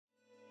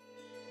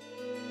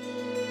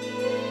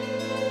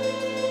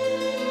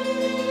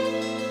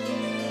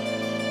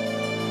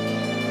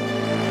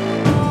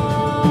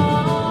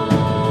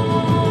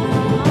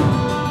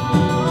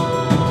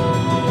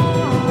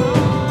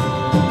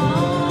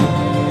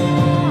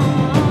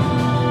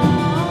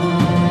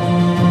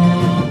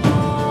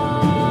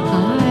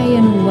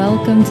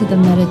Welcome to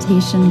the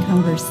Meditation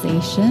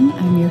Conversation.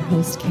 I'm your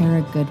host,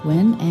 Kara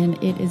Goodwin, and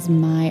it is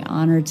my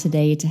honor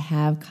today to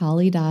have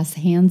Kalidas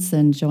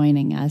Hansen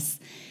joining us.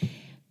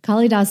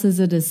 Kalidas is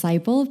a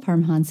disciple of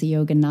Paramahansa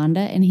Yogananda,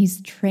 and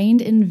he's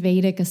trained in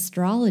Vedic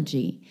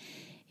astrology.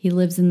 He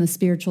lives in the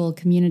spiritual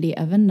community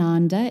of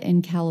Ananda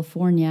in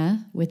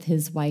California with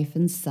his wife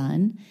and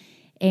son.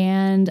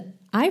 And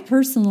I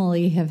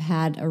personally have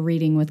had a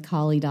reading with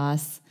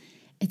Kalidas.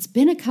 It's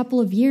been a couple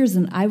of years,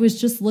 and I was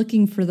just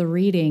looking for the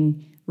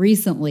reading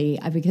recently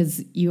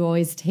because you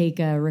always take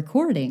a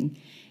recording,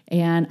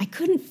 and I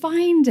couldn't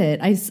find it.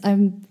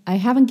 I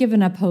haven't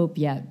given up hope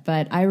yet,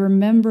 but I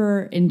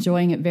remember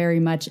enjoying it very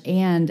much,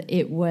 and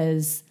it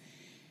was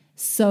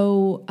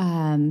so...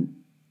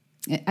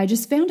 I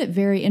just found it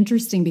very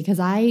interesting because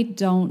I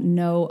don't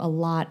know a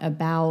lot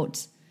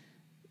about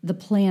the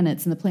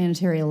planets and the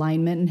planetary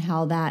alignment and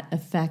how that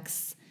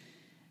affects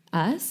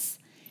us.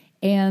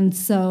 And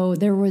so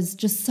there was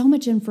just so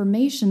much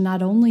information,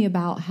 not only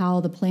about how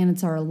the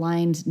planets are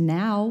aligned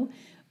now,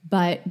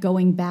 but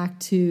going back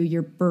to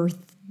your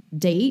birth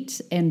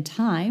date and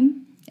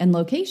time and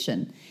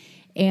location.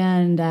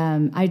 And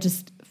I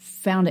just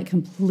found it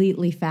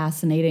completely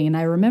fascinating. And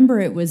I remember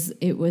it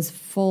was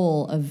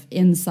full of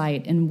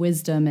insight and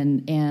wisdom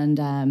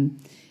and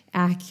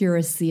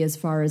accuracy as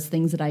far as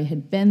things that I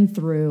had been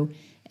through,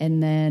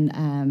 and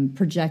then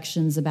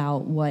projections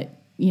about what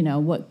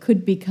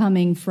could be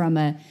coming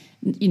from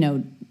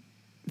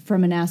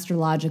from an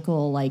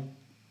astrological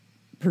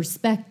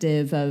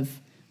perspective of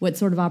what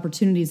sort of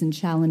opportunities and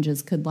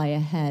challenges could lie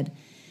ahead.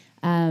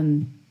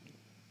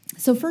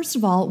 So first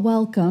of all,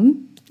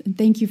 welcome.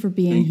 Thank you for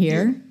being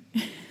here.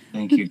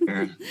 Thank you,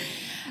 Kara.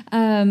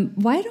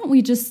 Why don't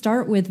we just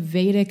start with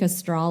Vedic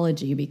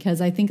astrology?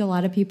 Because I think a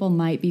lot of people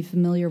might be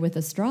familiar with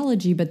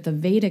astrology, but the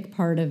Vedic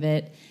part of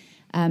it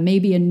may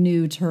be a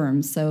new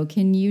term. So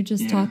can you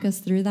just talk us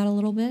through that a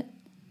little bit?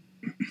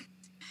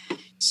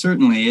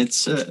 Certainly.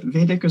 It's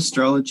Vedic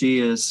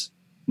astrology is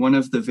one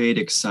of the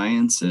Vedic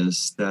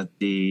sciences that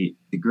the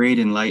great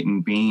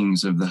enlightened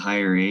beings of the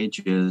higher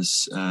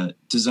ages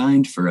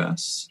designed for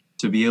us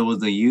to be able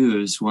to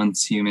use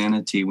once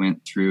humanity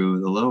went through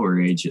the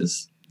lower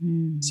ages.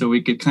 So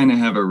we could kind of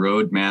have a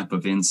roadmap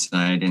of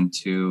insight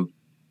into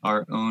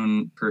our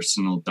own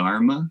personal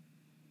dharma,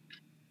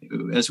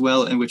 as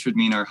well, and which would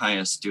mean our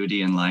highest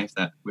duty in life,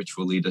 that which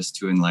will lead us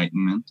to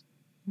enlightenment,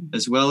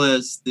 as well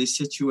as the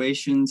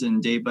situations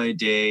and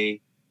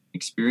day-by-day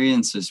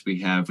experiences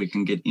we have. We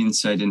can get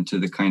insight into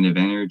the kind of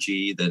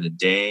energy that a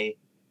day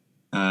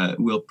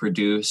will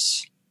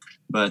produce.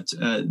 But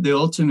the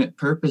ultimate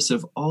purpose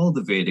of all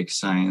the Vedic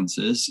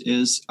sciences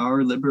is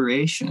our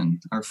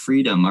liberation, our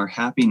freedom, our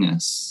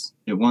happiness.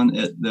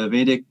 The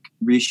Vedic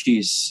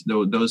rishis,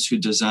 those who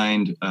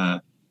designed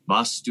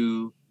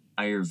Vastu,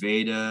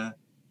 Ayurveda,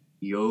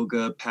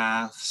 yoga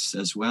paths,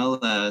 as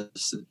well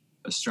as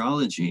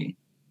astrology,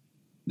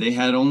 they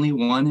had only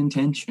one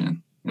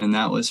intention, and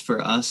that was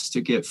for us to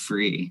get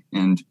free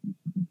and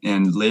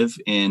live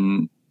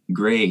in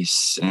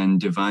grace and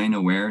divine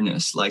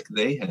awareness like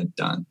they had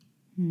done.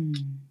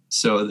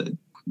 So the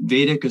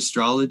Vedic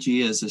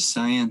astrology is a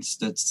science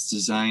that's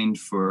designed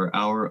for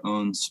our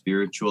own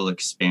spiritual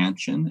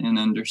expansion and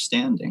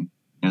understanding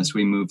as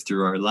we move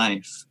through our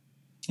life.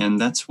 And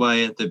that's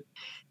why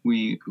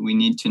we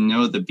need to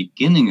know the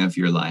beginning of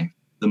your life.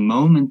 The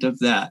moment of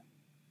that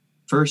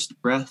first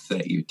breath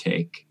that you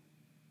take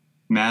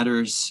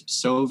matters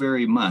so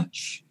very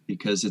much,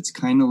 because it's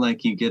kind of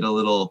like you get a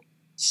little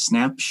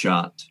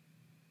snapshot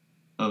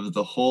of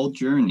the whole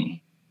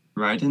journey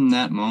right in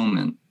that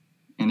moment.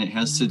 And it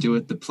has to do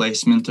with the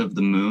placement of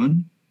the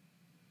moon,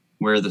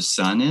 where the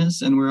sun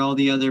is, and where all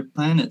the other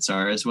planets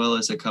are, as well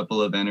as a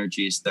couple of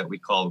energies that we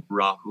call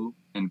Rahu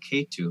and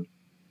Ketu.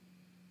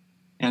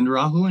 And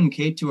Rahu and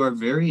Ketu are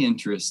very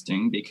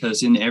interesting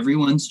because in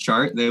everyone's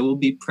chart, they will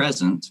be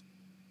present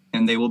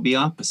and they will be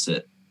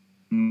opposite,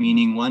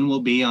 meaning one will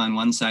be on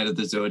one side of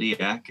the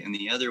zodiac and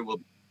the other will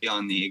be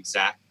on the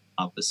exact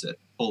opposite,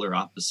 polar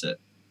opposite.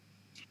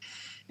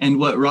 And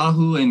what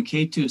Rahu and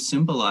Ketu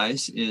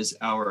symbolize is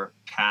our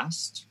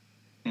past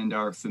and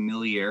our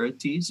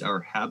familiarities,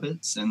 our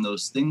habits, and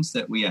those things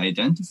that we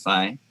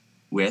identify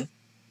with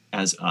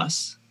as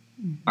us,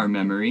 our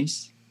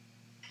memories.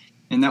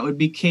 And that would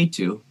be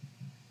Ketu.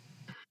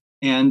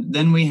 And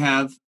then we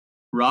have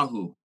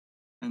Rahu,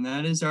 and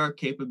that is our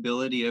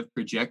capability of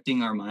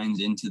projecting our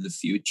minds into the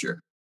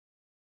future.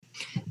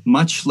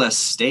 Much less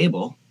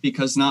stable,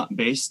 because not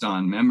based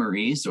on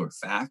memories or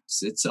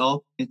facts. It's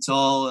all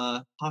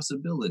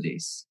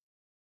possibilities.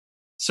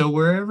 So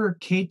wherever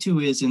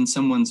Ketu is in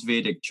someone's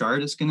Vedic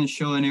chart, it's going to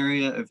show an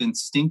area of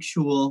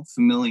instinctual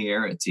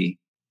familiarity.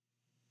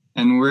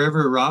 And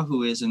wherever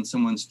Rahu is in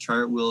someone's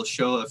chart will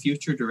show a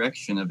future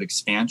direction of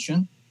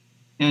expansion.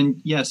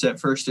 And yes, at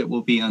first it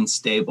will be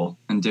unstable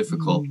and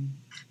difficult,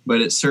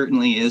 but it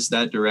certainly is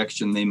that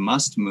direction they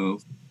must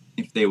move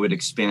if they would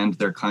expand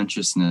their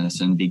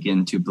consciousness and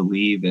begin to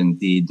believe in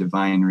the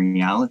divine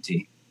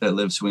reality that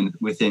lives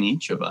within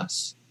each of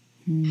us.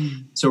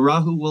 So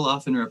Rahu will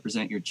often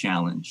represent your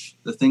challenge,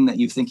 the thing that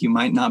you think you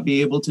might not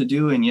be able to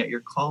do, and yet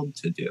you're called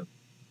to do.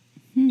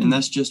 And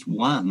that's just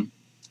one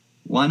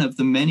of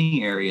the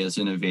many areas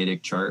in a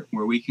Vedic chart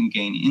where we can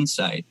gain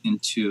insight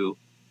into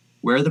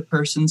where the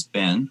person's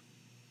been,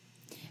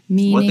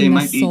 meaning what they the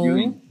might soul, be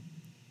doing.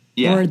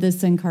 Yeah. or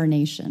this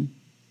incarnation.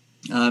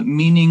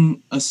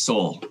 Meaning a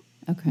soul.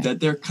 Okay. That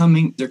they're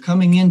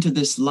coming into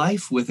this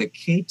life with a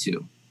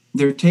Ketu.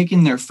 They're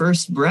taking their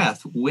first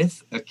breath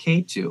with a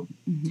Ketu,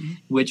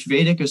 which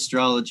Vedic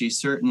astrology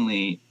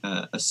certainly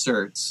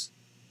asserts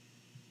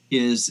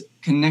is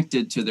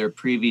connected to their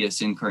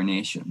previous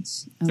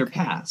incarnations, their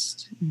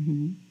past.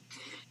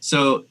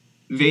 So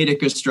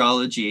Vedic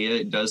astrology,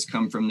 it does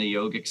come from the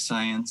yogic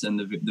science and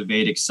the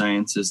Vedic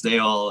sciences. They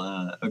all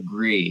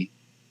agree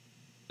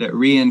that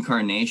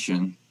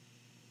reincarnation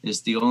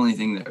is the only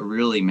thing that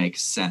really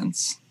makes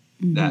sense.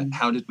 That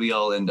how did we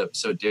all end up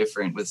so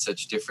different with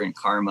such different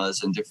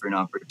karmas and different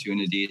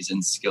opportunities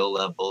and skill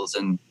levels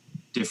and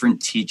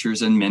different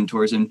teachers and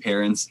mentors and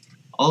parents?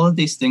 All of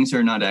these things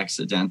are not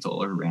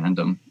accidental or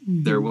random.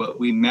 They're what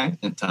we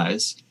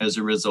magnetize as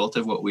a result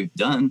of what we've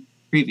done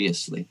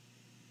previously.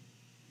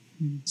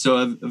 So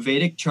a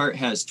Vedic chart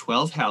has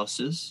 12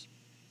 houses,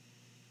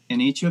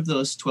 and each of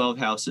those 12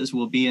 houses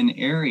will be an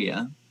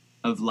area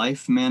of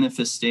life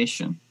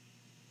manifestation.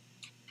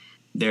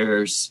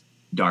 There's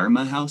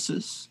Dharma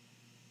houses.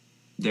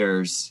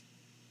 There's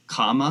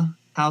Kama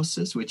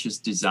houses, which is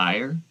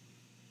desire.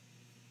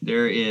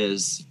 There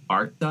is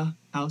Artha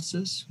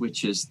houses,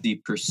 which is the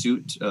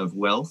pursuit of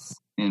wealth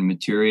and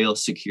material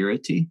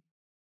security.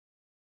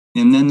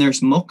 And then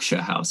there's Moksha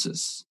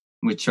houses,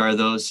 which are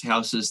those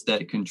houses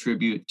that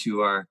contribute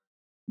to our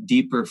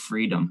deeper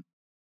freedom.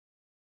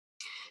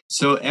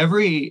 So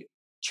every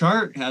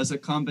chart has a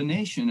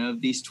combination of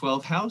these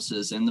 12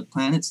 houses, and the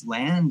planets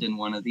land in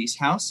one of these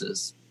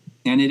houses.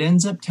 And it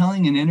ends up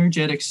telling an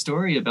energetic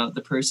story about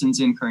the person's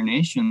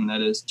incarnation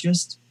that is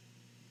just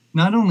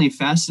not only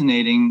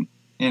fascinating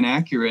and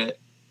accurate,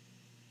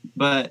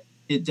 but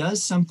it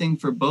does something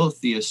for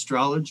both the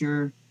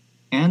astrologer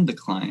and the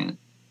client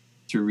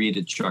to read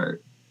a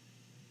chart.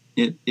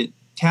 It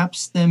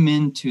taps them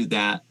into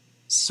that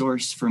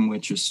source from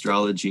which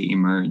astrology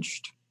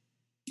emerged,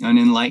 an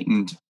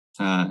enlightened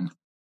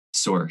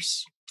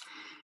source.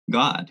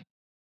 God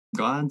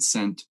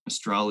sent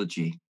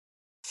astrology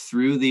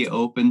through the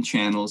open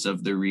channels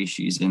of the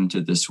rishis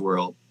into this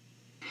world.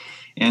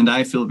 And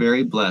I feel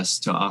very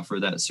blessed to offer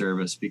that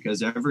service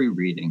because every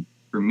reading,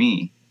 for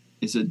me,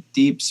 is a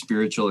deep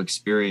spiritual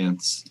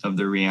experience of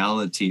the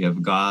reality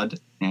of God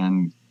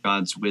and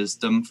God's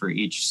wisdom for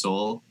each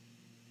soul.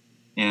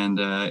 And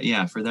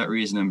for that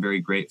reason, I'm very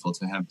grateful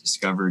to have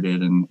discovered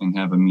it and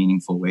have a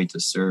meaningful way to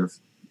serve.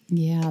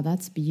 Yeah,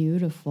 that's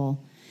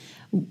beautiful.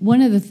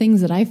 One of the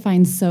things that I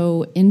find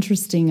so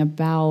interesting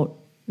about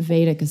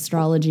Vedic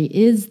astrology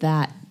is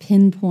that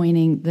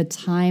pinpointing the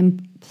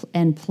time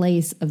and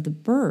place of the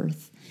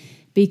birth,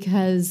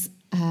 because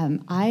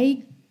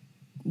I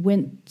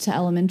went to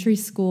elementary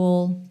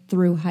school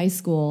through high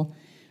school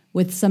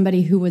with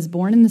somebody who was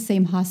born in the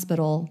same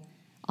hospital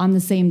on the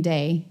same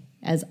day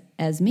as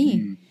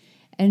me.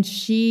 And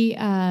she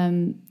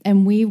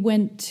and we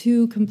went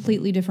two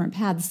completely different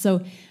paths.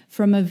 So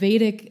from a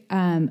Vedic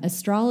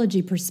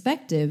astrology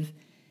perspective,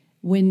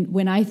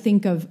 when I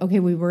think of,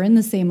 okay, we were in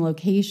the same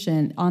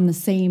location on the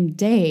same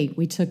day,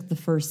 we took the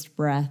first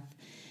breath.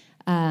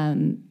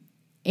 And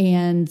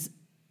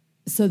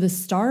so the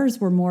stars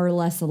were more or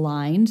less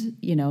aligned,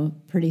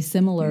 pretty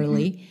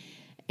similarly.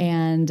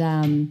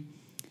 And,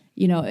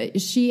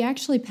 she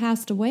actually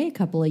passed away a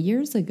couple of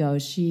years ago.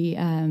 She,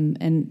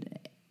 and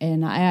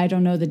I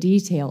don't know the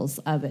details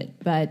of it,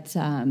 but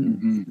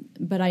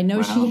I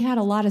know she had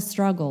a lot of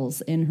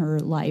struggles in her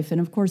life. And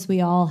of course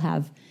we all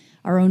have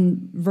our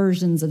own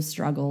versions of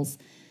struggles.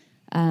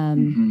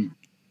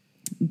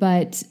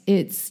 But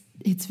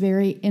it's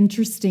very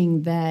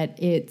interesting that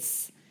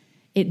it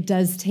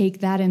does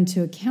take that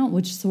into account,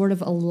 which sort of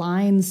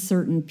aligns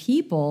certain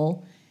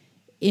people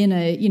in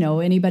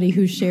anybody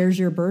who shares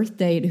your birth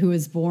date, who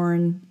is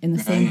born in the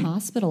same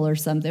hospital or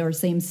something, or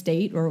same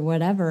state or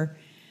whatever.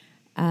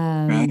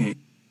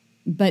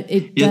 But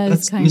it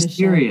does kind of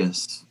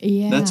mysterious.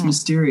 Yeah. That's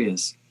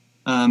mysterious.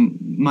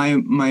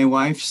 My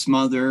wife's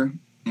mother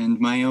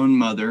and my own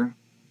mother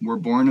were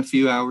born a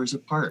few hours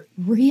apart.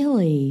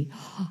 Really?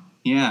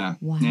 Yeah.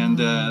 Wow. And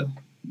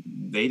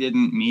they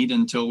didn't meet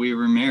until we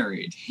were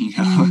married,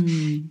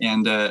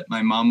 And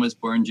my mom was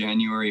born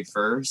January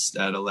 1st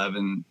at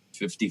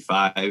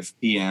 11:55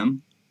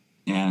 p.m.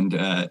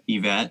 And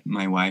Yvette,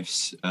 my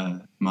wife's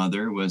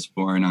mother, was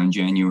born on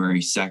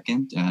January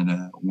 2nd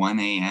at 1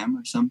 a.m.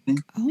 or something.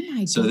 Oh my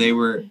gosh. So they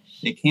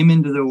came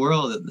into the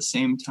world at the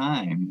same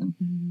time.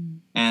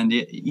 And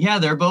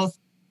they're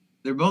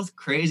both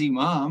crazy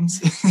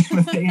moms.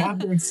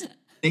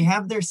 they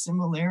have their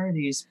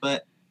similarities,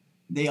 but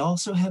they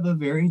also have a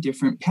very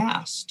different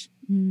past.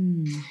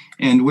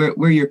 And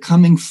where you're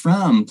coming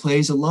from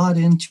plays a lot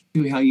into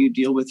how you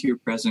deal with your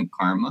present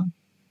karma,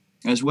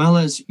 as well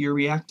as your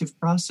reactive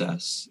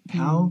process.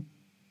 How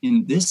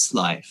in this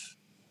life,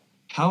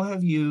 how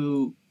have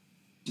you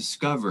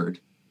discovered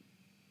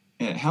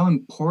how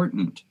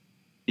important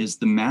is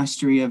the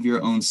mastery of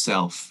your own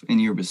self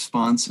and your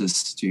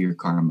responses to your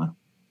karma?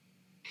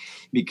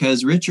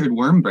 Because Richard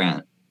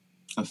Wurmbrand,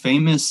 a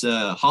famous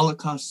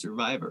Holocaust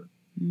survivor,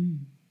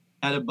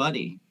 had a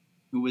buddy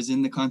who was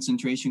in the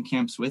concentration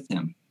camps with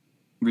him,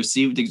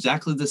 received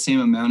exactly the same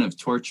amount of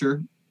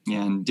torture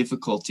and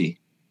difficulty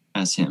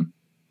as him.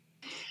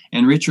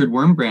 And Richard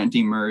Wurmbrand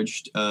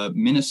emerged a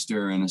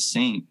minister and a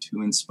saint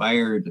who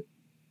inspired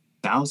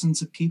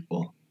thousands of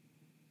people.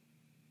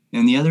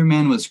 And the other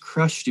man was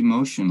crushed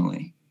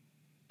emotionally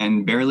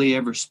and barely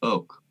ever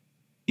spoke.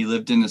 He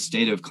lived in a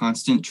state of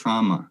constant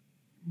trauma.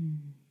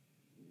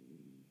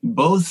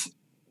 Both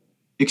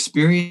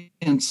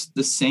experienced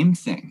the same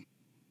thing.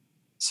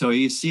 So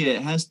you see,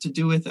 it has to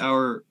do with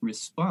our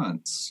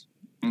response.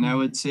 And I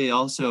would say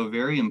also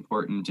very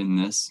important in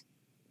this,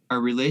 our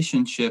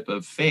relationship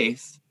of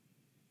faith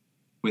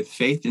with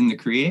faith in the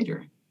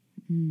Creator.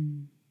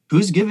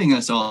 Who's giving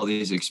us all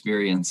these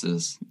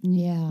experiences?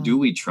 Yeah. Do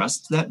we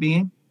trust that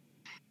being?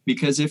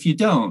 Because if you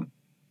don't,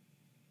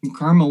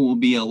 karma will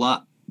be a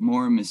lot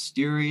more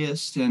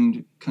mysterious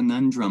and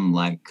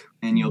conundrum-like,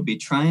 and you'll be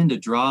trying to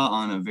draw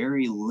on a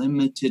very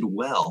limited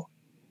well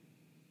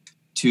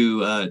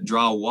to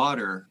draw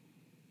water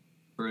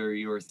for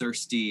your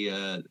thirsty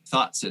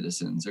thought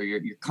citizens or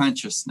your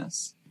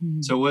consciousness.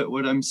 So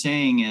what I'm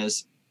saying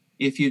is,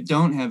 if you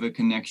don't have a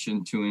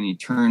connection to an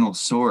eternal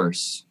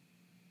source,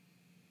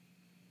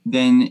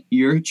 then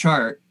your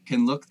chart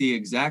can look the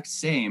exact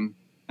same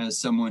as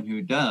someone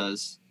who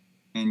does,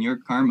 and your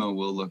karma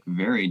will look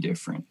very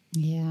different.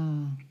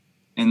 Yeah.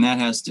 And that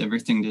has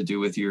everything to do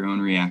with your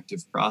own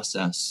reactive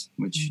process,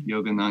 which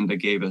Yogananda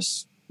gave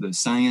us the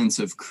science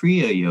of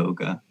Kriya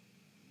Yoga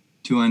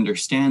to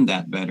understand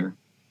that better.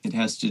 It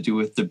has to do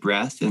with the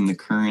breath and the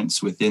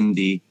currents within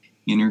the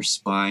inner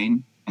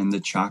spine and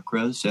the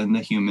chakras and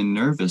the human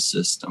nervous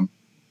system.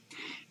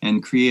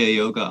 And Kriya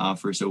Yoga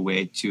offers a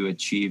way to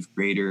achieve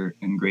greater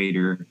and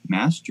greater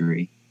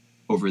mastery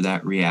over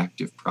that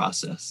reactive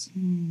process.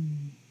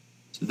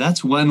 So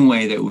that's one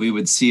way that we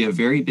would see a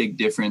very big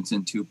difference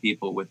in two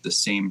people with the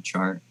same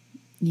chart.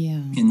 Yeah.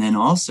 And then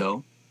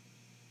also,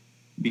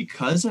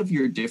 because of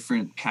your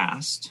different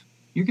past,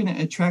 you're going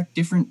to attract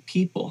different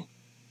people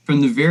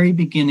from the very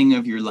beginning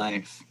of your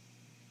life.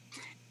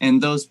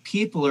 And those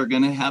people are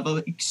going to have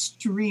an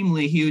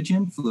extremely huge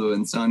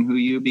influence on who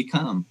you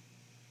become.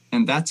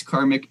 And that's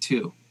karmic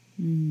too.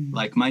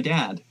 Like my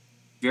dad,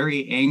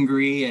 very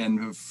angry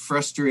and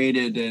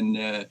frustrated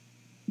and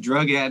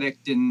drug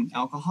addict and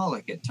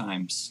alcoholic at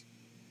times,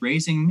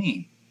 raising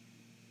me,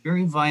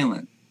 very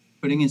violent,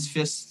 putting his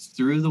fists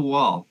through the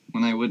wall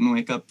when I wouldn't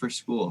wake up for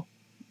school.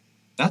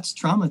 That's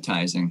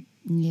traumatizing.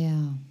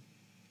 Yeah.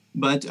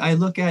 But I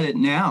look at it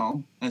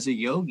now as a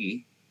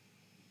yogi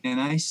and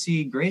I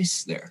see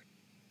grace there.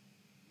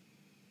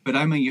 But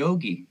I'm a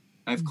yogi.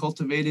 I've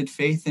cultivated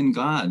faith in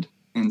God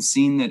and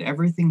seen that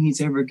everything he's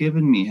ever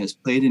given me has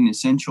played an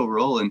essential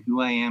role in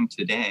who I am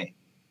today.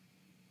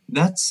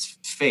 That's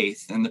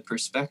faith and the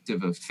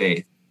perspective of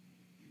faith.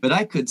 But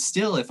I could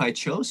still, if I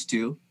chose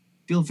to,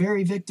 feel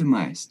very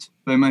victimized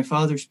by my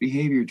father's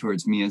behavior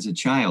towards me as a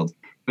child.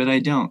 But I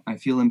don't. I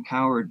feel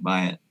empowered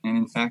by it. And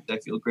in fact, I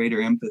feel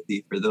greater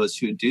empathy for those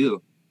who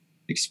do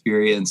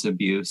experience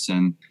abuse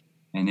and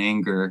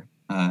anger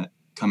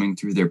coming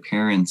through their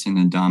parents in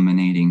a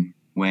dominating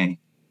way.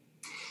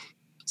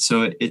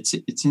 So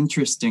it's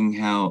interesting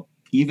how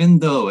even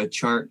though a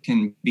chart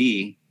can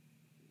be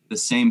the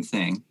same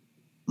thing,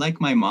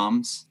 like my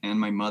mom's and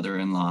my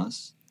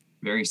mother-in-law's,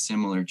 very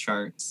similar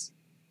charts,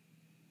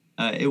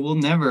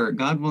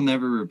 God will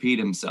never repeat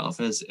himself.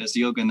 As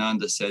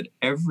Yogananda said,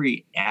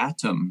 every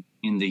atom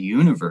in the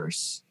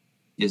universe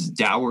is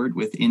dowered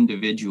with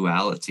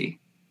individuality.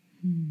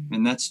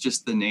 And that's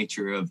just the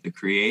nature of the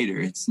Creator.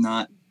 It's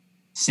not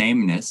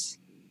sameness,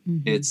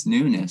 it's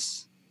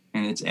newness,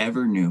 and it's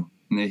ever new.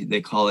 And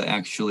they call it,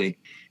 actually,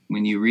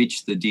 when you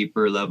reach the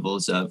deeper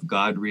levels of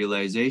God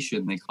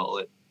realization, they call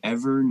it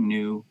ever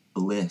new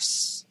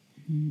bliss.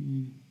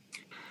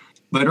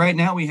 But right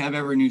now we have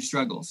ever new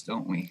struggles,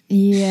 don't we?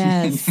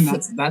 Yes.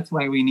 And that's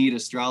why we need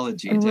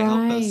astrology to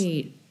help us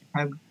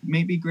have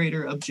maybe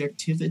greater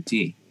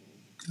objectivity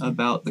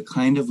about the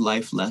kind of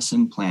life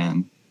lesson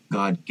plan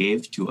God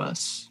gave to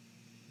us,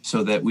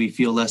 so that we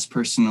feel less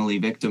personally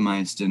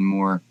victimized and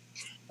more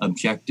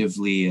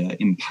objectively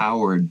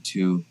empowered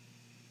to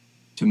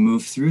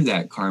move through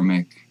that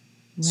karmic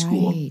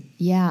school.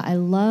 Yeah, I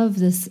love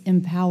this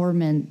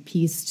empowerment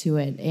piece to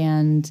it.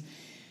 And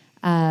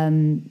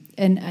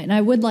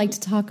I would like to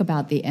talk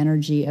about the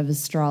energy of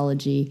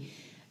astrology,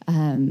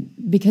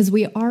 because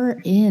we are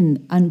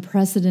in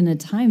unprecedented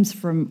times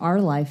from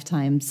our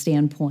lifetime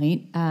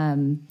standpoint.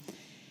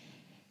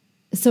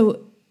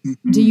 So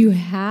do you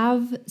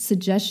have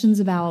suggestions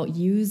about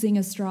using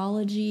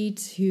astrology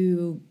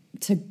to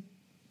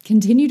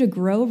continue to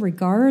grow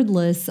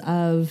regardless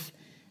of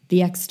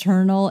the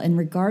external and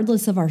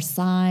regardless of our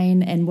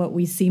sign and what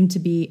we seem to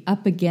be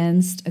up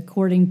against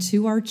according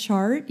to our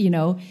chart,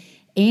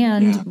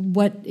 And Yeah.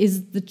 what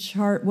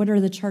are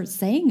the charts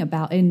saying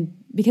about, and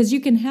because you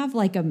can have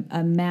like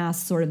a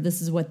mass sort of,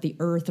 this is what the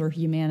earth or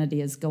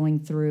humanity is going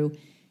through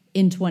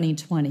in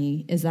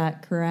 2020. Is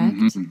that correct?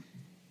 Mm-hmm.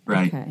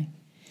 Right. Okay.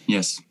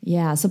 Yes.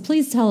 Yeah. So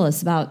please tell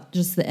us about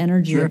just the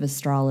energy Sure. of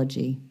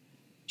astrology.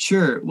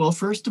 Sure. Well,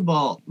 first of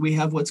all, we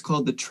have what's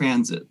called the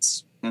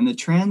transits. And the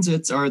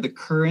transits are the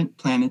current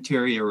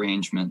planetary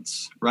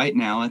arrangements. Right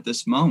now, at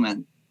this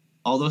moment,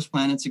 all those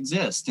planets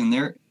exist, and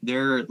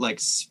they're like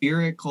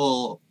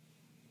spiritual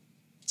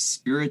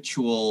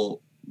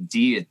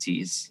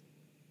deities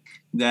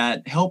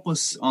that help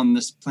us on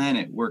this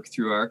planet work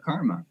through our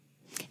karma.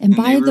 And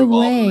by the revolve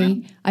way,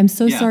 around. I'm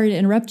so Yeah. sorry to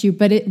interrupt you,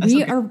 but That's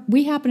okay.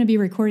 we happen to be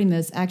recording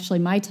this. Actually,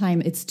 my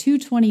time, it's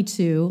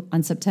 2:22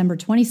 on September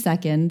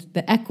 22nd,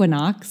 the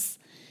equinox.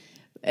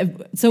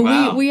 So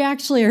Wow. we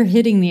actually are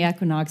hitting the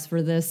equinox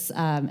for this,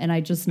 and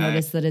I just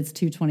noticed that it's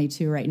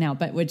 2:22 right now,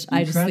 but which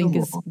I just think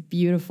is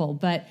beautiful.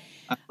 But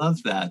I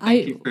love that.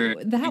 Thank you for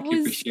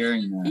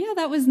sharing that. Yeah,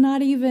 that was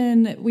not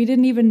even, we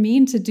didn't even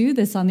mean to do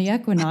this on the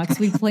equinox.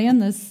 We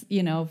planned this,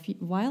 a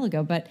while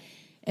ago, but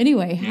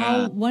anyway,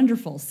 how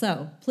wonderful.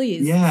 So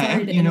please,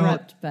 sorry to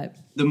interrupt, but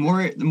the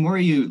more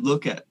you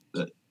look at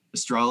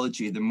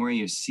astrology, the more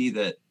you see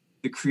that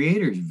the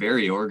Creator is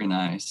very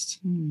organized,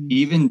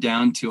 even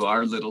down to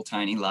our little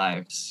tiny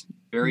lives,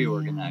 very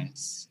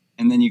organized.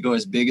 And then you go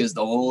as big as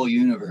the whole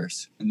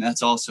universe, and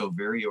that's also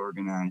very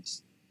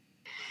organized.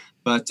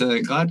 But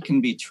God can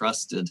be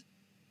trusted.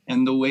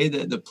 And the way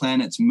that the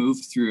planets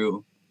move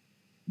through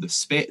the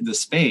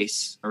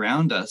space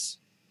around us,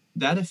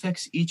 that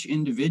affects each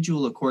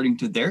individual according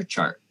to their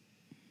chart.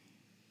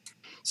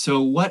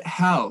 So what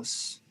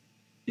house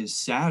is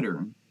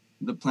Saturn,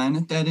 the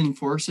planet that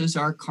enforces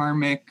our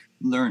karmic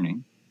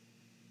learning?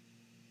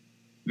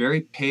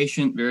 Very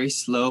patient, very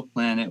slow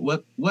planet.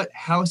 What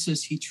house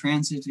is he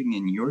transiting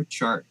in your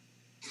chart?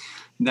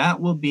 That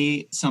will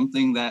be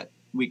something that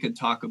we could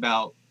talk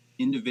about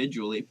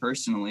individually,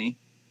 personally,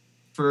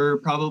 for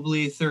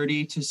probably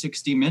 30 to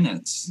 60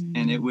 minutes.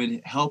 And it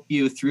would help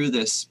you through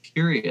this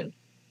period.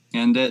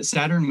 And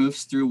Saturn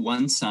moves through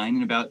one sign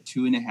in about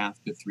 2.5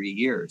 to 3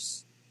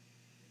 years.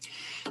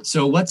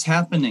 So what's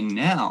happening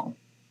now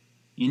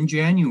in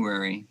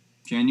January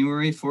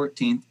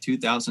 14th,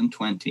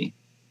 2020,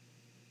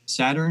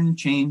 Saturn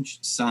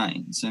changed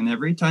signs. And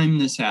every time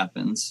this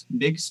happens,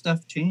 big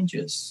stuff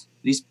changes.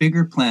 These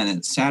bigger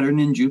planets, Saturn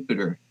and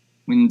Jupiter,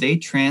 when they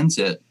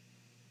transit,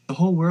 the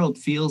whole world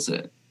feels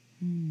it.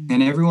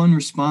 And everyone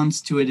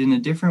responds to it in a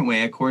different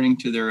way according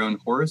to their own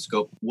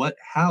horoscope. What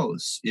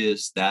house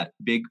is that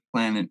big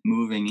planet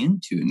moving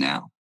into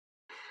now?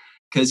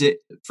 Because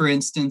for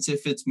instance,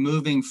 if it's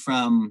moving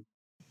from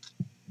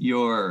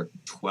your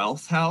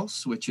 12th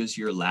house, which is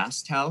your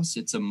last house,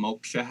 it's a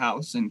moksha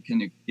house, and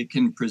it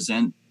can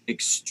present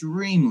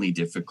extremely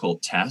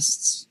difficult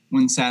tests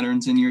when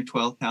Saturn's in your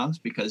 12th house,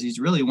 because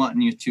he's really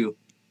wanting you to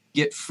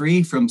get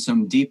free from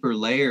some deeper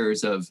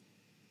layers of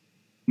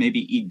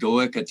maybe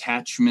egoic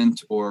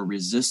attachment or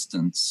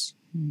resistance.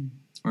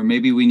 Or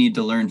maybe we need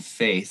to learn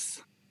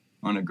faith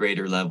on a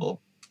greater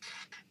level.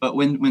 But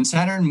when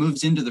Saturn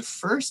moves into the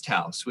first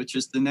house, which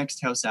is the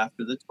next house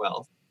after the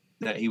 12th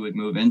that he would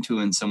move into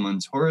in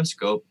someone's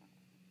horoscope,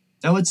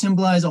 that would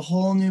symbolize a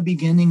whole new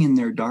beginning in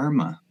their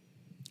dharma.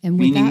 And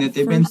would that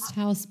first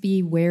house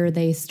be where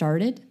they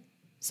started?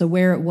 So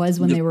where it was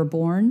when they were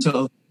born?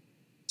 So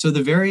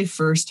the very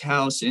first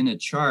house in a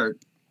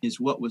chart is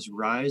what was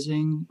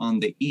rising on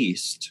the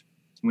east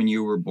when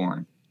you were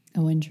born.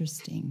 Oh,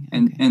 interesting.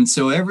 And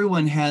so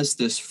everyone has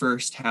this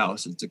first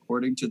house. It's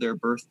according to their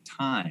birth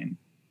time,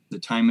 the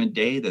time of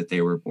day that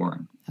they were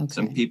born. Okay.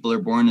 Some people are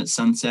born at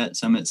sunset,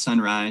 some at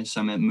sunrise,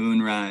 some at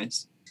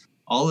moonrise.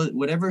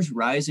 Whatever's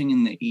rising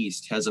in the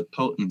east has a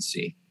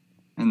potency,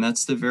 and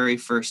that's the very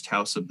first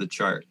house of the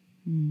chart.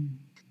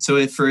 So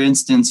if, for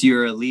instance,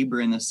 you're a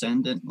Libran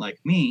ascendant like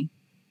me,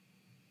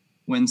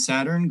 when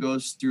Saturn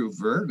goes through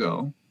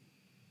Virgo,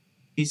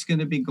 he's going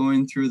to be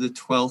going through the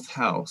 12th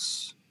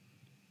house.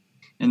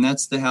 And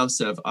that's the house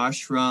of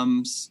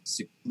ashrams,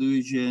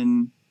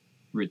 seclusion,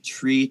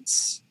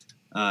 retreats,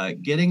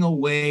 getting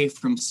away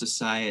from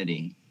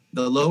society.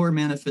 The lower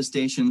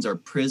manifestations are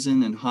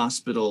prison and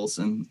hospitals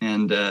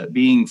and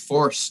being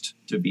forced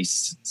to be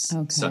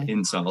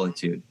in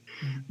solitude.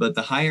 But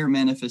the higher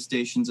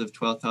manifestations of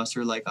 12th house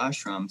are like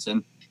ashrams.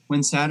 And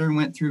when Saturn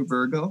went through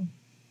Virgo,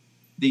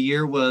 the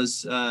year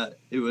was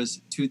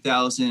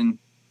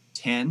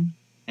 2010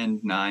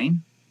 and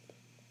 9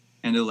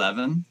 and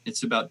 11.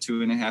 It's about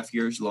 2.5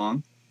 years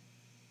long.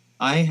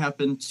 I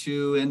happened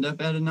to end up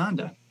at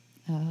Ananda.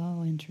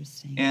 Oh,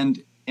 interesting.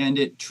 And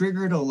it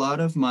triggered a lot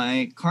of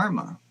my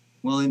karma.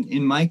 Well,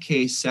 in my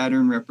case,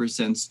 Saturn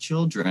represents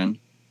children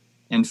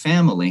and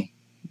family.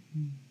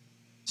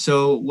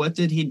 So what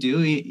did he do?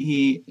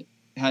 He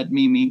had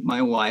me meet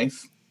my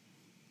wife.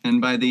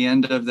 And by the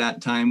end of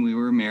that time, we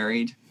were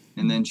married.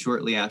 And then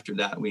shortly after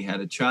that, we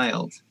had a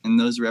child. And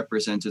those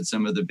represented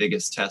some of the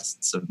biggest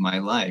tests of my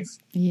life.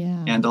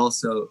 Yeah. And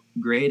also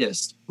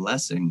greatest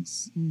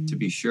blessings, to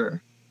be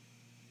sure.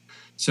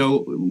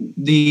 So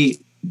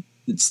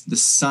it's the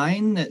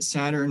sign that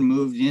Saturn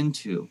moved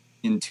into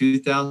in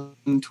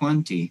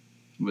 2020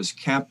 was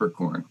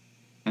Capricorn.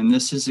 And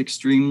this is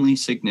extremely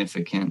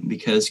significant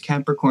because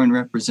Capricorn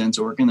represents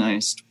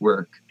organized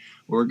work,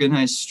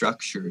 organized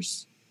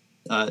structures,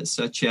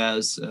 such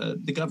as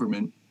the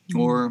government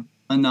or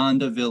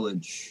Ananda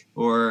Village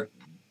or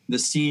the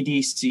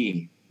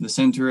CDC, the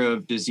Center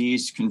of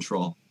Disease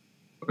Control,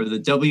 or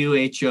the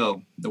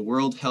WHO, the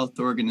World Health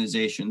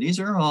Organization. These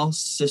are all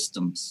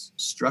systems,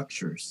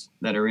 structures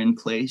that are in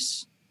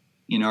place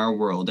in our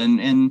world.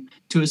 And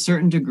to a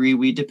certain degree,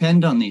 we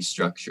depend on these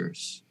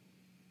structures.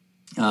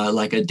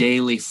 Like a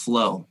daily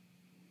flow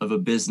of a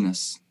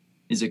business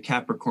is a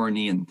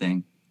Capricornian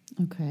thing.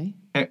 Okay.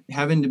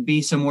 Having to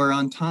be somewhere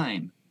on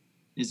time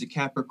is a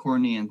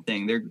Capricornian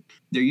thing.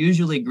 They're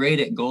usually great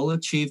at goal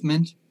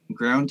achievement,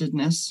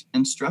 groundedness,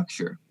 and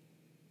structure.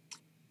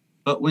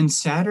 But when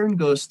Saturn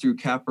goes through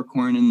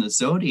Capricorn in the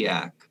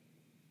zodiac,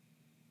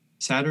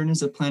 Saturn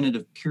is a planet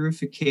of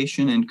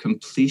purification and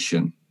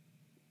completion.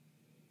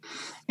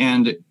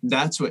 And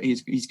that's what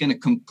he's going to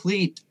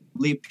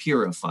completely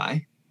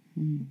purify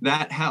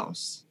that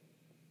house.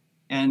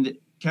 And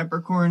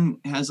Capricorn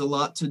has a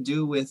lot to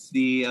do with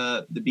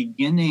the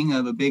beginning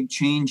of a big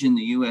change in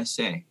the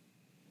USA.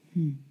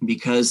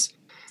 Because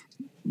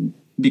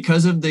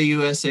of the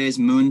USA's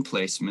moon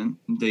placement,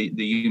 the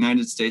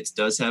United States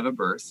does have a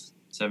birth,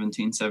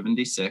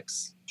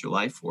 1776,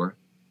 July 4th,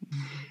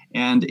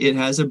 and it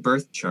has a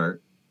birth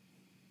chart.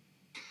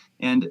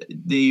 And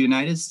the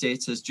United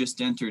States has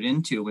just entered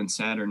into, when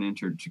Saturn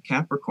entered to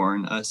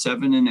Capricorn, a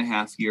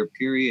 7.5-year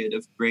period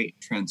of great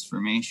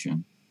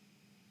transformation.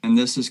 And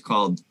this is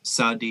called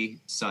Sadi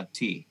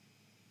Sati.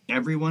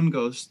 Everyone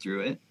goes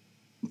through it.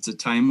 It's a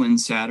time when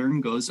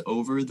Saturn goes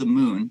over the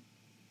moon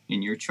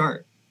in your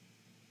chart.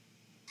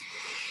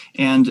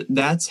 And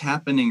that's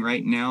happening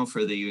right now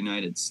for the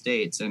United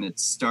States. And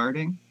it's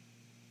starting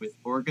with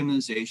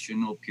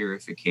organizational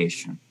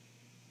purification.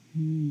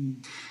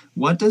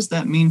 What does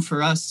that mean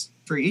for us?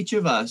 For each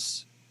of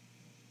us,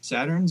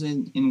 Saturn's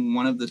in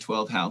one of the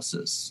 12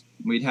 houses.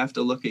 We'd have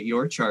to look at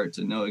your chart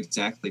to know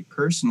exactly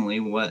personally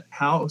what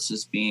house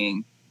is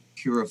being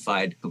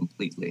purified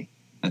completely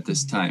at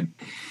this time.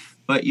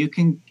 But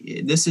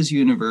this is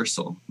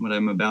universal, what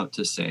I'm about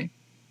to say.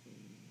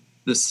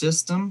 The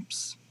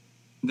systems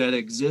that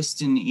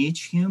exist in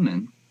each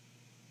human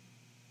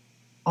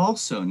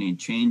also need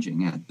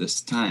changing at this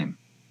time.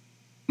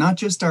 Not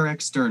just our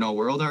external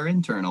world, our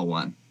internal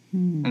one.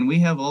 And we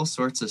have all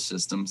sorts of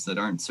systems that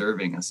aren't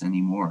serving us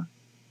anymore.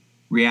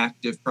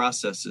 Reactive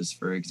processes,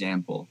 for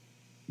example,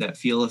 that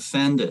feel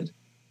offended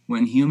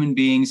when human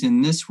beings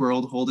in this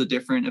world hold a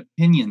different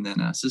opinion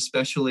than us,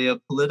 especially a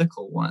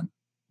political one.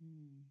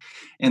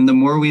 And the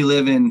more we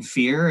live in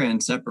fear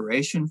and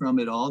separation from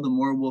it all, the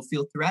more we'll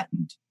feel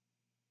threatened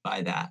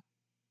by that.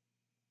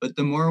 But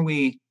the more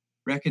we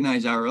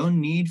recognize our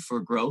own need for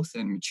growth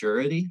and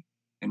maturity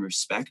and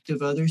respect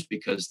of others,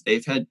 because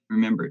they've had,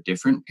 remember,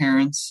 different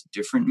parents,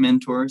 different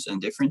mentors,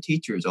 and different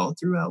teachers all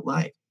throughout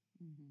life.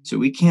 So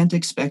we can't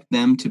expect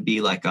them to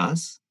be like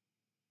us.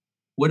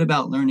 What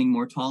about learning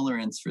more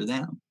tolerance for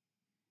them?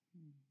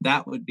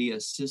 That would be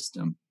a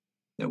system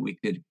that we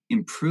could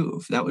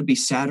improve. That would be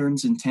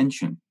Saturn's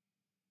intention,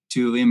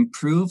 to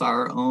improve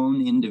our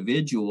own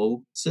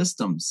individual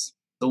systems,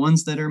 the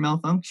ones that are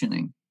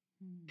malfunctioning.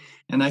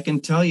 And I can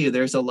tell you,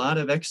 there's a lot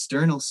of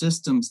external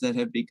systems that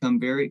have become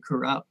very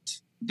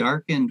corrupt,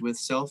 darkened with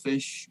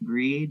selfish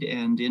greed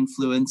and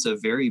influence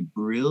of very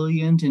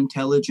brilliant,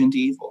 intelligent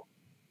evil.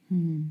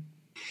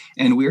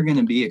 And we're going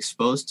to be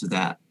exposed to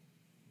that.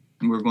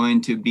 And we're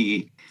going to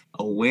be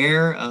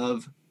aware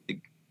of the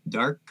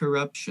dark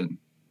corruption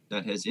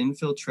that has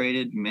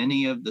infiltrated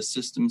many of the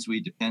systems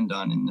we depend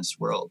on in this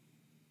world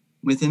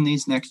within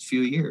these next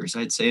few years.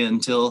 I'd say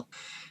until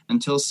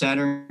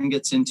Saturn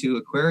gets into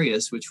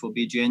Aquarius, which will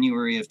be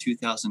January of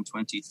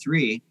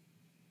 2023,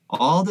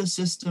 all the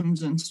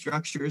systems and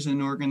structures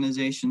and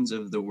organizations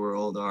of the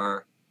world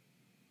are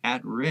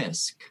at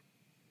risk.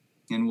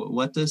 And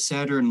what does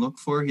Saturn look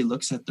for? He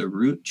looks at the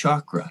root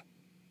chakra.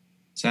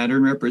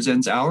 Saturn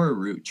represents our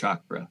root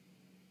chakra.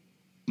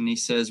 And he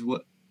says,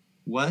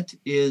 what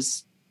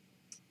is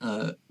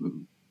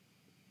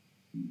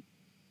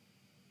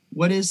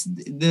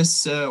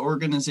this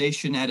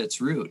organization at its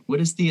root?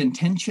 What is the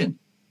intention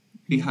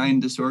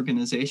behind this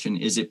organization?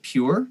 Is it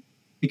pure?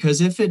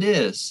 Because if it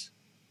is,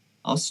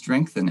 I'll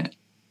strengthen it.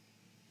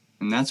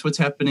 And that's what's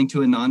happening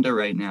to Ananda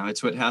right now.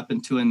 It's what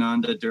happened to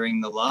Ananda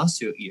during the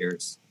lawsuit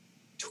years,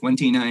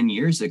 29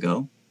 years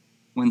ago,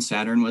 when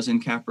Saturn was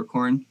in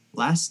Capricorn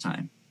last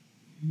time.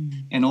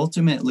 And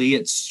ultimately,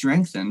 it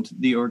strengthened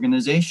the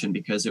organization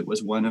because it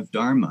was one of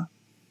Dharma.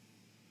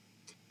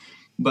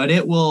 But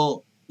it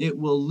will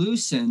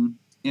loosen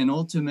and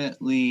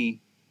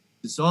ultimately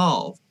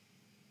dissolve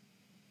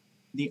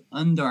the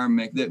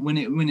undharmic, that when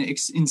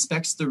it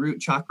inspects the root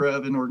chakra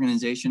of an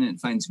organization and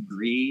it finds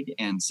greed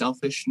and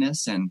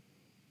selfishness and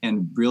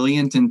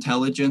brilliant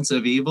intelligence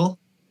of evil,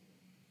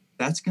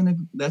 that's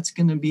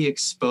gonna be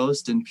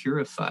exposed and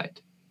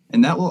purified.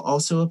 And that will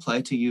also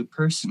apply to you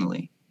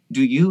personally.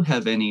 Do you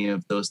have any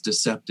of those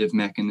deceptive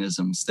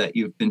mechanisms that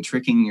you've been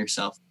tricking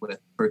yourself with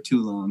for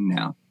too long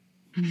now?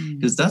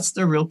 Because that's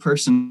the real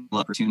personal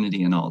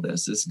opportunity in all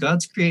this, is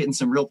God's creating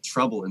some real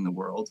trouble in the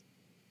world.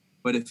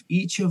 But if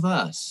each of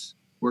us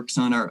works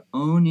on our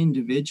own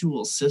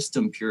individual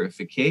system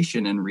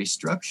purification and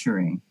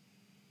restructuring,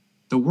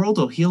 the world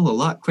will heal a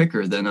lot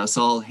quicker than us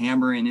all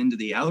hammering into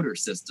the outer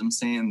system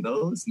saying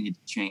those need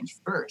to change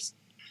first.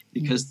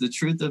 Because the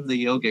truth of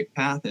the yogic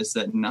path is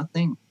that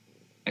nothing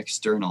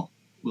external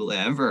will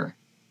ever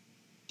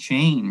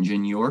change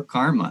in your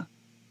karma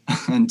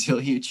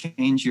until you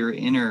change your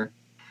inner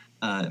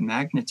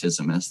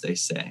magnetism, as they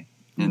say.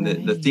 And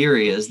the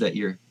theory is that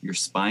your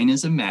spine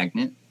is a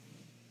magnet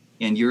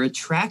and you're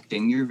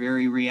attracting your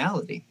very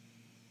reality.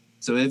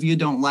 So if you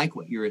don't like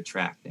what you're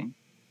attracting,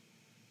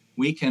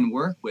 we can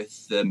work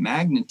with the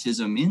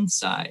magnetism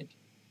inside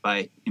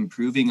by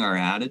improving our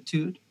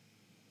attitude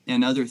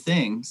and other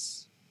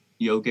things,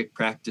 yogic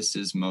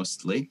practices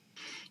mostly,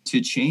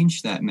 to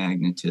change that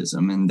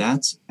magnetism. And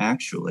that's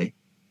actually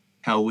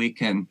how we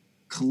can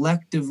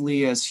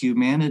collectively as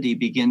humanity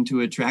begin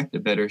to attract a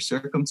better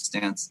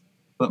circumstance.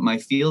 But my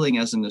feeling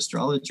as an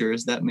astrologer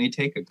is that may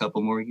take a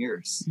couple more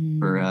years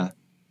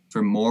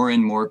for more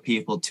and more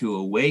people to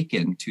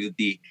awaken to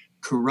the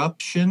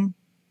corruption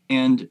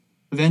and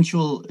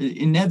eventual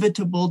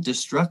inevitable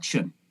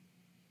destruction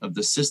of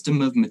the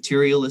system of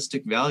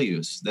materialistic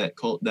values that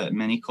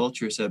many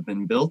cultures have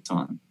been built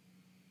on.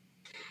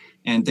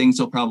 And things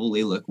will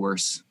probably look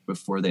worse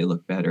before they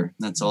look better.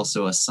 That's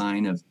also a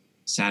sign of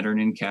Saturn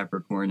in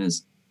Capricorn,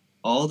 is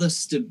all the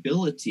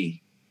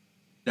stability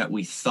that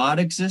we thought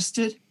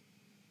existed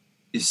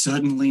is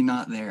suddenly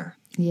not there.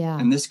 Yeah.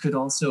 And this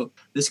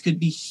could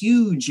be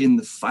huge in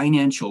the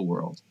financial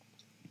world.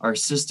 Our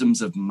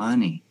systems of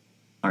money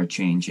are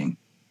changing.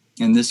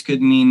 And this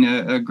could mean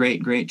a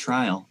great, great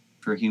trial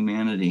for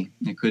humanity.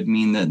 It could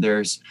mean that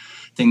there's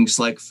things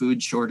like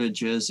food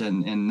shortages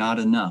and not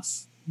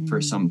enough for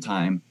some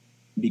time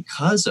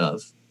because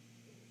of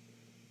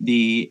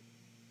the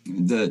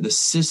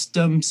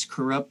system's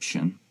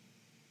corruption.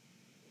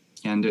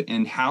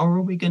 And how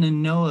are we going to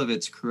know of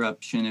its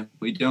corruption if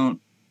we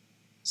don't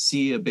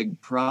see a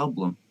big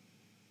problem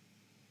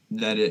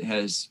that it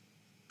has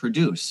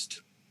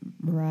produced?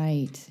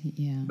 Right.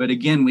 Yeah. But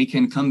again, we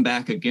can come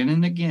back again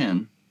and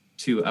again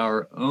to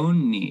our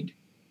own need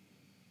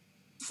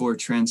for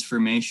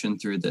transformation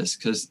through this,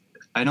 because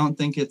I don't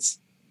think it's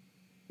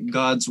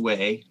God's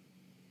way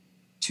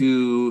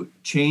to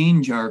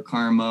change our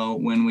karma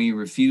when we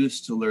refuse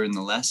to learn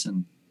the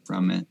lesson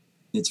from it.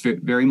 It's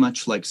very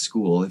much like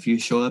school. If you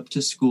show up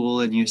to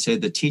school and you say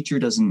the teacher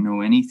doesn't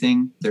know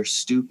anything, they're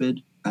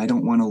stupid, I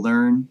don't want to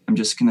learn, I'm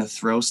just going to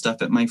throw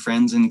stuff at my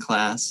friends in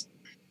class,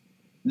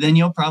 then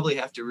you'll probably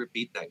have to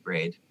repeat that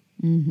grade.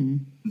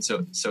 And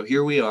so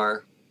here we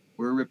are.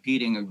 We're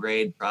repeating a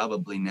grade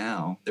probably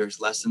now. There's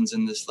lessons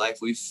in this life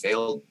we've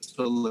failed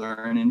to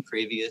learn in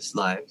previous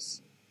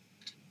lives.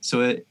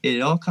 So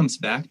it all comes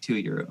back to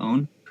your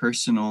own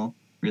personal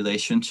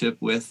relationship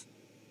with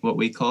what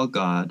we call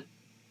God.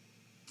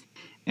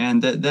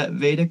 And that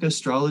Vedic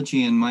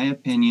astrology, in my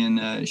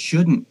opinion,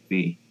 shouldn't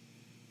be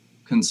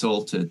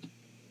consulted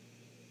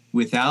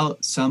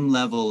without some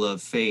level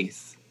of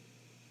faith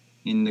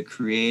in the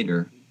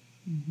Creator.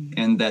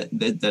 And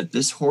that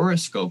this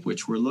horoscope,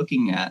 which we're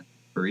looking at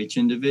for each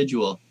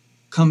individual,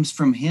 comes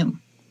from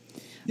Him.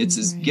 It's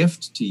His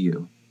gift to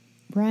you.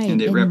 Right.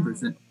 And it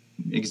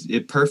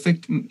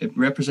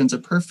represents a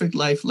perfect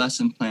life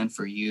lesson plan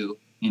for you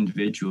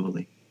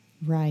individually.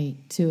 Right.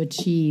 To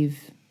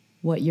achieve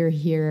what you're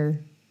here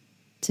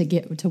to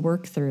get to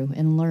work through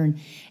and learn.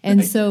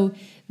 And so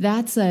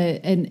that's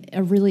a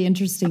really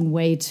interesting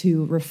way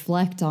to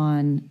reflect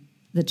on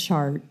the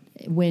chart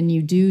when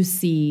you do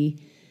see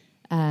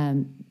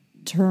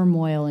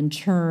turmoil and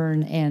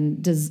churn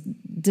and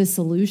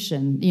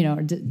dissolution,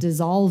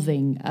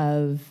 dissolving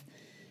of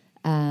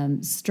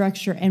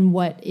structure and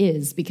what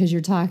is, because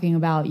you're talking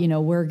about,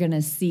 we're going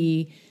to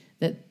see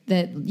that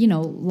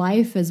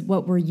life as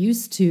what we're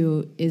used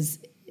to is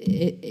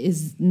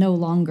no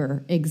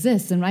longer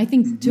exists. And I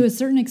think to a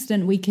certain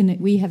extent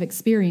we have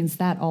experienced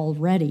that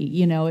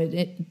already,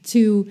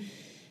 to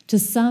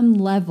some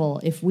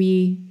level.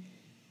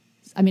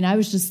 I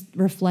was just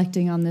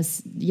reflecting on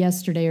this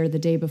yesterday or the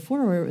day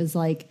before, where it was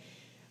like,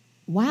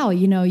 wow,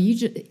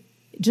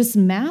 just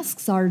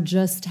masks are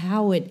just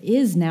how it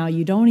is now.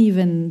 You don't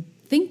even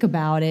think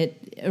about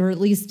it, or at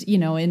least,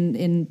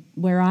 in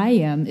where I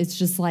am, it's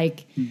just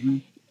like,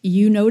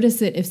 you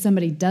notice it if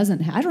somebody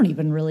doesn't I don't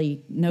even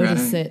really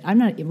notice it. I'm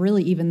not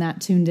really even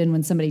that tuned in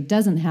when somebody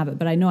doesn't have it,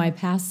 but I know I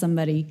passed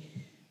somebody,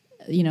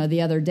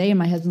 the other day, and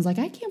my husband's like,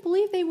 I can't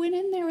believe they went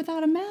in there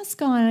without a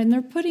mask on, and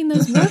they're putting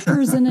those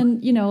workers in,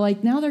 and,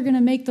 now they're going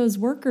to make those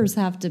workers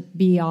have to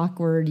be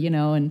awkward,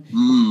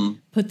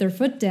 and put their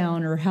foot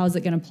down, or how's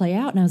it going to play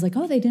out? And I was like,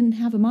 oh, they didn't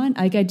have them on.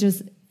 Like, I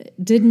just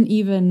didn't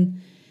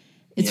even,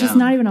 it's just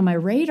not even on my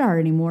radar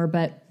anymore,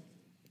 but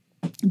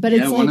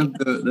it's one of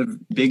the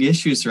big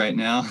issues right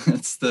now,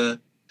 it's the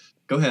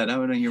Go ahead. I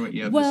want to hear what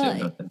you have to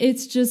say about that.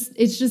 It's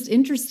just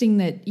interesting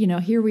that,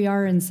 here we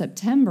are in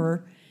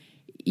September.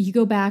 You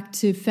go back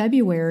to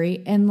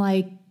February and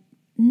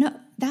no,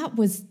 that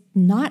was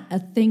not a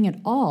thing at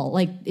all.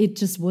 It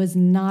just was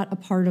not a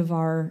part of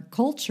our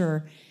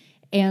culture.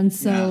 And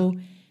so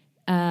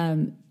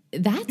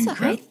that's,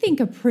 I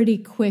think, a pretty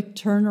quick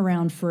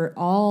turnaround for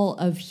all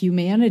of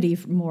humanity,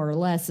 more or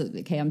less.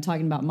 Okay, I'm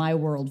talking about my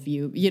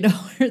worldview,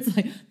 it's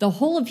like the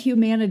whole of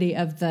humanity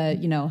of the,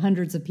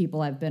 hundreds of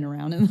people I've been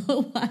around in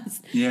the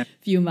last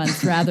few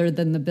months rather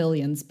than the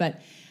billions.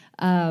 But,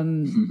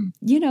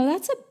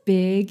 that's a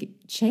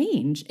big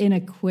change in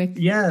a quick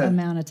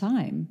amount of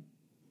time.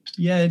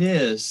 Yeah, it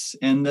is.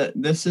 And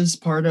this is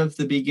part of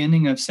the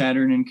beginning of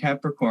Saturn in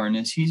Capricorn,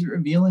 is he's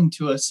revealing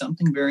to us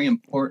something very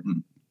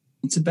important.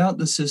 It's about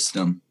the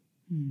system.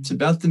 It's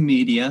about the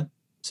media.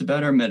 It's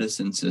about our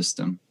medicine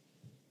system.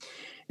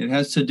 It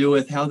has to do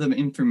with how the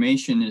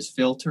information is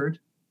filtered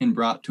and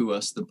brought to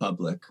us, the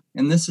public.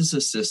 And this is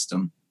a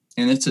system.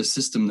 And it's a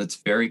system that's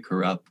very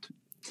corrupt.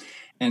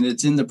 And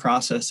it's in the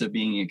process of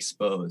being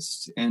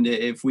exposed. And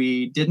if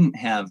we didn't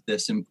have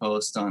this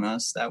imposed on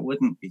us, that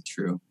wouldn't be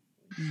true.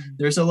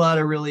 There's a lot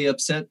of really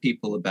upset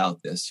people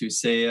about this who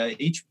say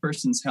each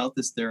person's health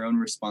is their own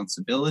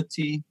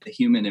responsibility. The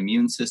human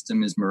immune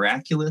system is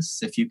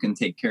miraculous. If you can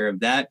take care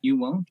of that, you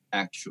won't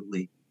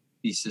actually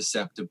be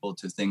susceptible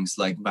to things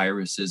like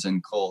viruses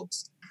and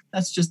colds.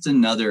 That's just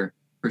another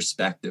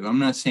perspective. I'm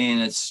not saying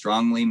it's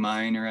strongly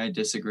mine or I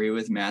disagree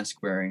with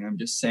mask wearing. I'm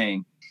just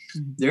saying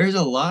there's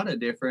a lot of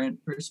different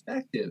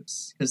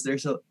perspectives because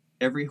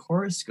every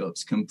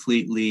horoscope's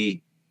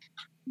completely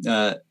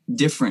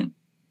different.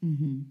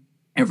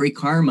 Every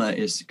karma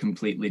is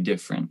completely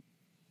different.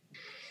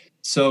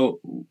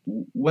 So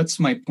what's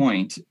my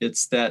point?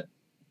 It's that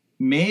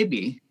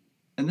maybe,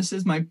 and this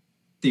is my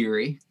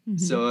theory,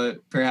 so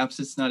perhaps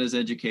it's not as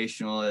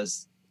educational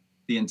as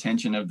the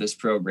intention of this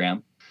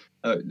program,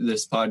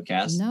 this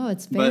podcast. No,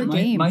 it's fair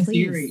game. My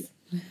please. Theory,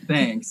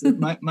 thanks.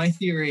 my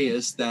theory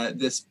is that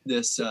this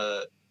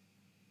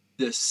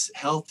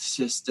health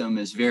system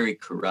is very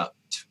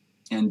corrupt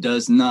and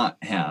does not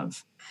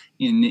have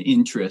in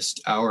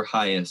interest our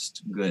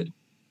highest good.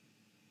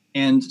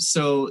 And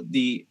so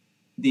the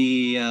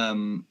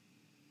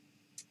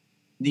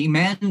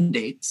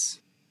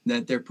mandates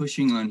that they're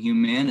pushing on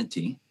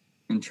humanity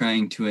and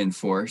trying to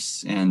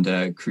enforce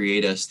and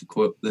create us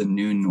the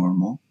new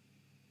normal,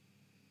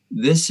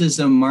 this is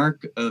a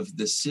mark of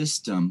the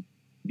system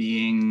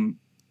being,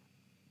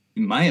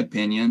 in my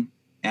opinion,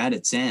 at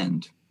its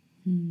end.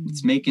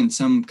 It's making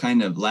some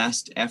kind of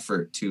last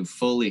effort to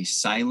fully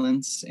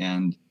silence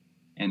and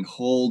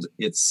hold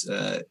its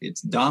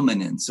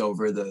dominance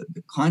over the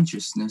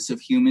consciousness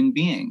of human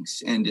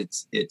beings, and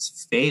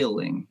it's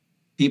failing.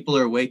 People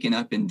are waking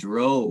up in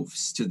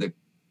droves to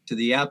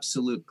the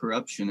absolute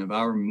corruption of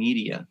our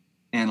media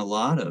and a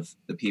lot of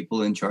the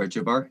people in charge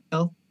of our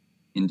health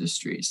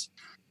industries.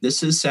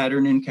 This is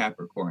Saturn in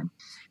Capricorn,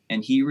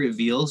 and he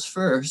reveals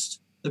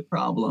first the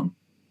problem.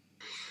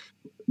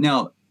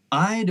 Now,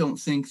 I don't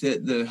think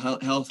that the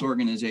health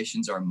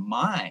organizations are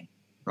my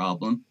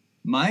problem.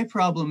 My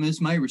problem is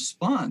my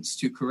response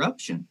to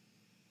corruption.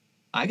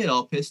 I get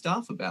all pissed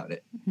off about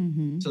it.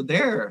 So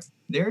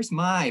there's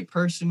my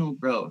personal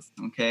growth,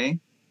 okay?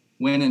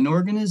 When an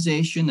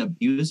organization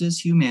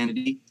abuses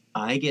humanity,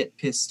 I get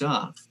pissed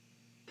off.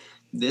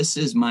 This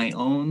is my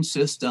own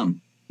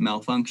system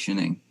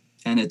malfunctioning,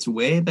 and it's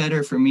way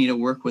better for me to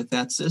work with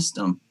that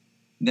system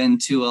than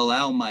to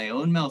allow my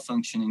own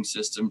malfunctioning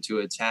system to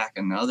attack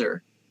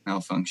another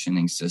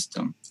malfunctioning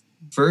system.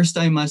 First,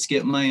 I must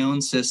get my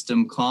own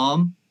system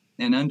calm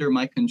and under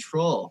my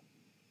control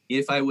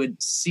if I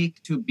would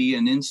seek to be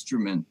an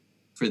instrument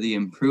for the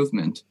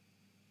improvement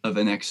of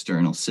an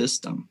external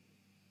system.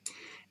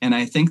 And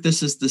I think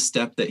this is the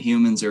step that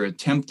humans are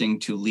attempting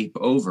to leap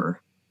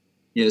over,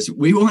 is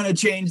we want to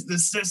change the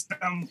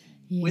system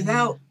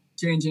without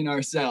changing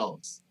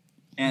ourselves.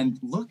 And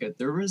look at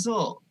the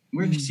result.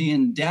 We're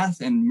seeing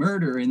death and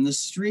murder in the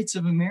streets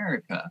of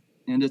America.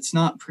 And it's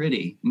not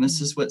pretty. And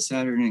this is what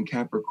Saturn in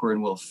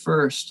Capricorn will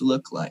first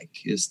look like,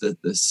 is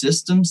that the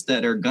systems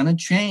that are going to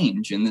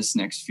change in this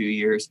next few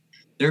years,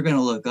 they're going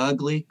to look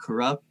ugly,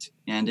 corrupt,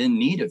 and in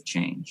need of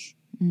change.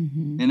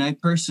 And I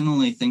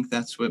personally think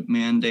that's what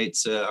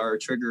mandates are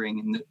triggering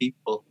in the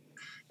people,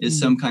 is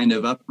some kind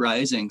of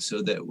uprising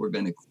so that we're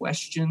going to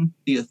question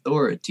the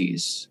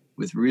authorities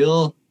with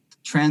real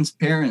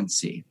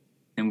transparency.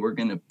 And we're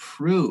going to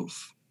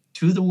prove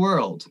to the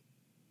world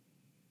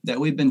that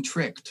we've been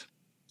tricked.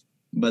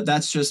 But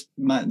that's just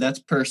that's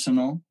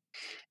personal.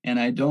 And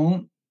I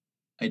don't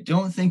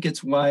think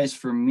it's wise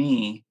for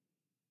me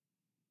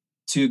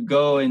to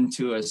go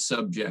into a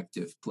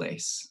subjective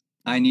place.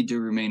 I need to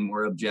remain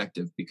more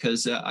objective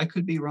because I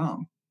could be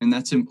wrong. And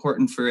that's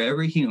important for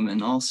every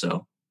human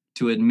also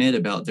to admit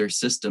about their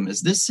system,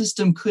 as this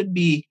system could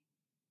be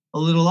a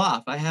little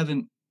off. I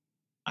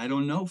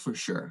don't know for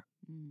sure.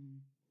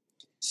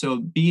 So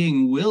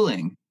being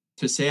willing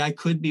to say I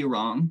could be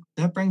wrong,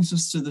 that brings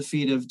us to the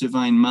feet of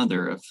Divine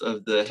Mother, of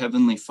the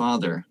Heavenly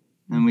Father.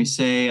 And we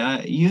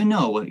say, you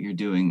know what you're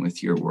doing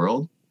with your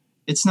world.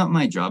 It's not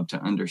my job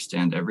to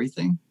understand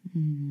everything.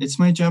 It's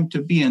my job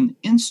to be an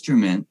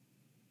instrument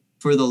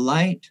for the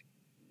light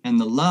and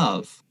the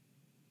love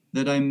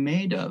that I'm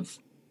made of.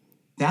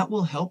 That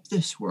will help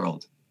this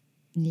world.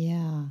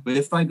 Yeah. But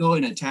if I go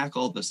and attack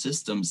all the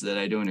systems that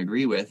I don't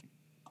agree with,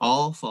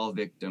 I'll fall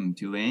victim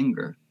to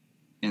anger.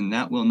 And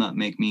that will not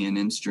make me an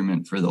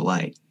instrument for the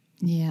light.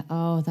 Yeah.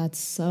 Oh, that's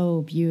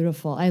so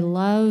beautiful. I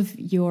love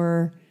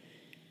the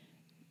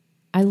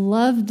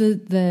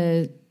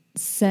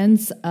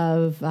sense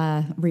of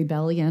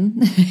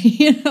rebellion,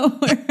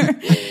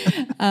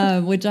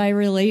 which I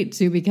relate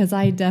to, because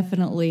I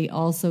definitely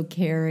also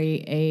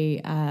carry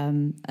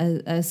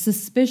a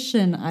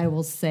suspicion, I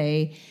will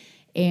say,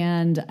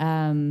 and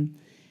I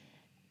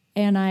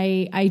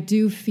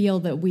do feel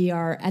that we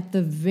are at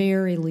the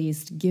very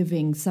least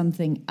giving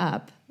something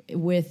up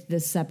with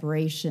this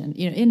separation.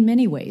 In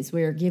many ways,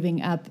 we're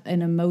giving up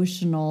an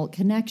emotional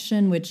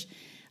connection, which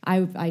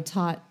I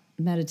taught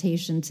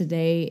meditation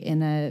today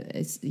in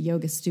a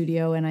yoga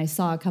studio, and I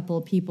saw a couple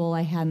of people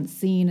I hadn't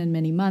seen in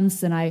many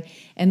months,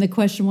 and the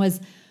question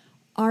was,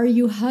 are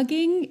you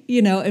hugging?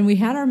 And we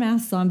had our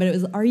masks on, but it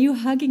was, are you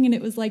hugging? And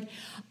it was like,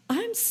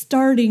 I'm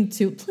starting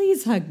to,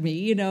 please hug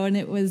me, and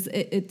it was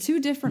two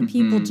different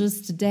people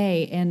just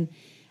today, and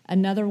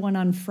another one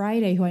on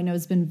Friday who I know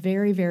has been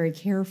very, very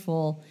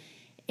careful.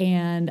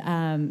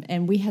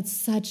 And we had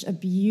such a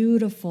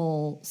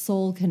beautiful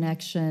soul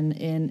connection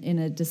in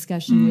a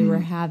discussion we were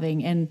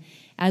having. And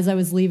as I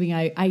was leaving,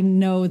 I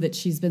know that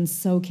she's been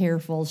so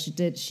careful.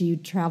 She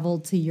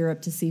traveled to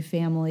Europe to see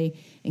family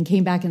and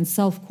came back and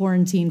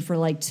self-quarantined for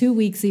like 2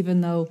 weeks,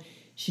 even though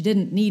she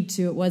didn't need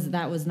to.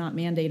 That was not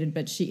mandated,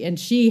 but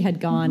she had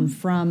gone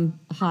from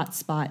a hot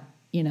spot,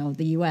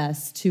 the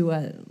US to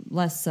a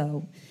less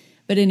so.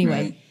 But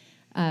anyway,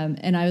 right.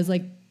 And I was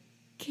like,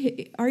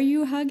 are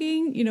you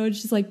hugging? And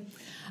she's like,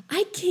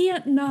 I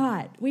can't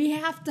not. We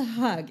have to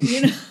hug,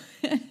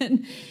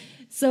 And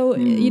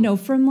so,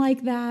 from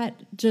like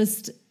that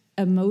just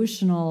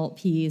emotional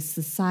piece,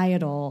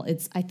 societal,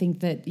 I think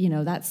that,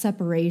 that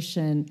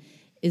separation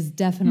is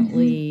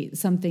definitely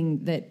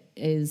something that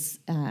is,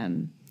 that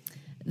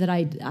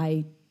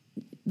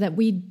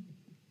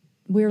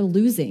we're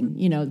losing,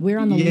 we're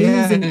on the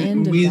losing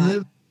end of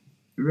that.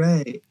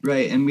 Right.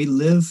 And we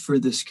live for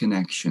this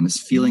connection, this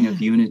feeling of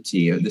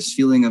unity, or this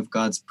feeling of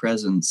God's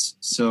presence.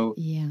 So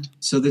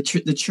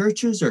the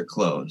churches are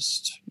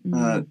closed.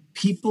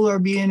 People are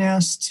being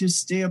asked to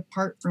stay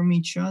apart from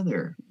each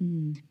other.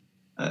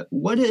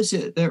 What is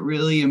it that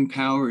really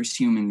empowers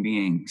human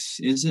beings?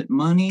 Is it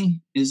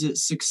money? Is it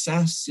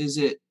success? Is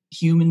it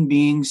human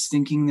beings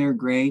thinking they're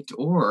great?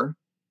 Or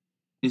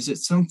is it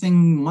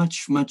something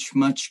much, much,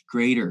 much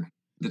greater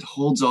that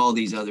holds all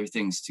these other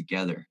things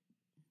together?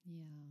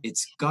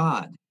 It's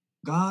God.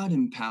 God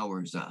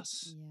empowers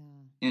us.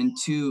 And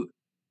to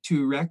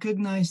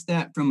recognize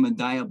that from a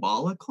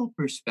diabolical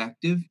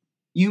perspective,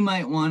 you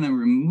might want to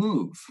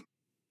remove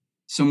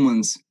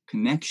someone's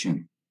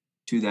connection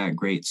to that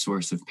great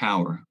source of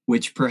power,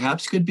 which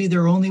perhaps could be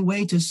their only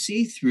way to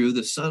see through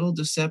the subtle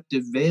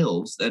deceptive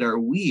veils that are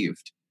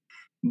weaved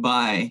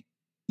by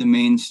the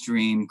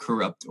mainstream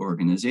corrupt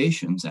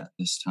organizations at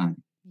this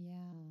time.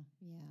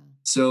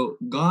 So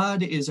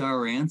God is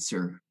our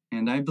answer.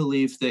 And I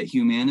believe that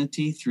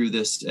humanity through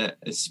this,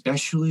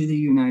 especially the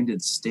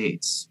United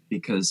States,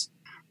 because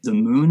the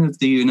moon of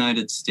the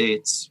United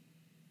States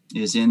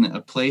is in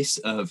a place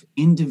of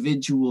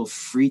individual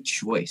free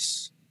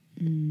choice.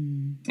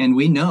 And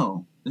we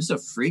know this is a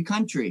free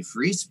country,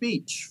 free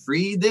speech,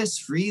 free this,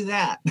 free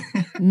that.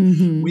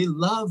 We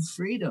love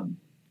freedom.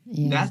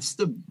 That's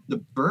the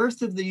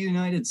birth of the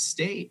United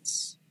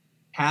States.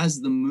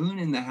 Has the moon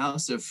in the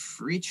house of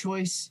free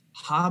choice,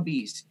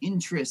 hobbies,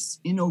 interests,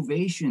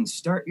 innovation,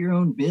 start your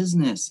own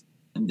business.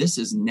 And this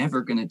is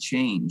never going to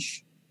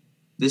change.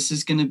 This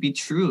is going to be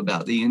true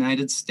about the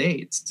United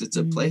States. It's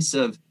a place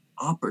of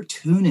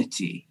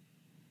opportunity.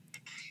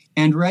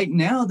 And right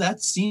now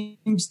that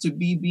seems to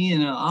be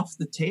being off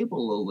the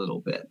table a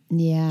little bit.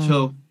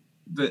 So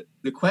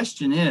the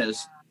question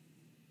is,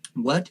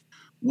 what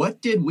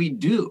did we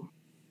do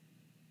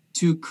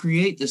to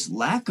create this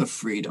lack of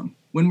freedom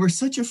when we're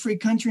such a free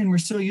country and we're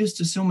so used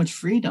to so much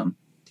freedom?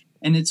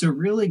 And it's a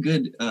really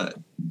good,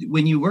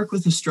 when you work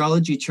with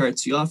astrology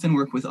charts, you often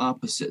work with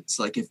opposites.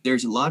 Like if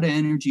there's a lot of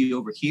energy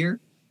over here,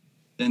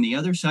 then the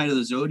other side of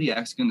the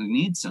zodiac is going to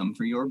need some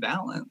for your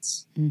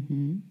balance.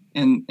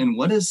 And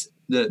what is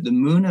the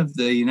moon of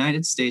the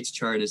United States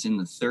chart is in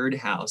the third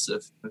house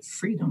of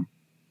freedom.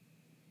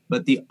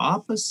 But the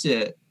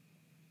opposite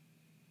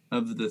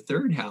of the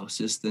third house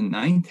is the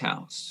ninth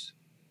house.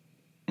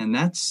 And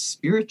that's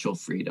spiritual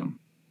freedom.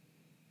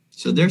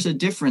 So there's a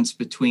difference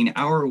between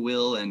our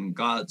will and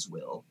God's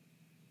will.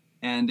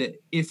 And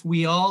if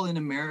we all in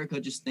America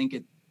just think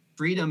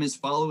freedom is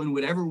following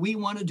whatever we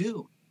want to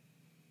do,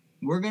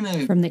 we're going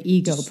to from the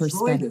ego destroy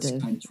perspective.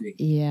 This country.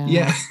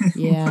 Yeah.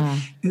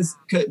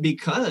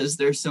 Because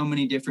there's so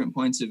many different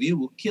points of view,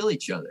 we'll kill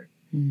each other.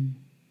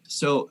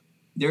 So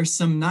there's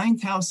some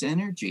ninth house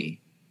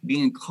energy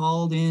being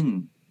called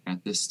in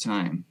at this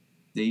time.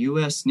 The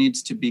U.S.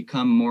 needs to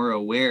become more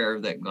aware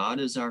that God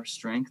is our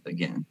strength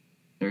again.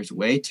 There's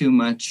way too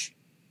much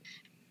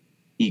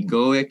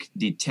egoic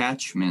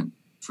detachment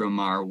from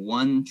our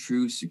one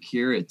true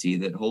security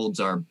that holds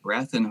our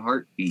breath and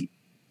heartbeat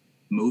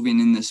moving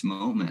in this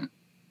moment.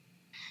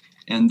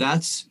 And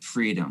that's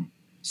freedom.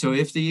 So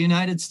if the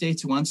United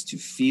States wants to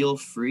feel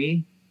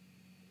free,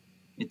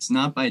 it's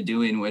not by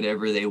doing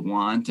whatever they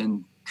want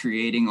and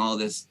creating all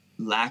this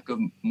lack of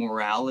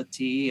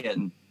morality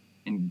and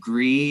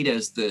greed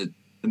as the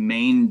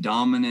main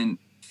dominant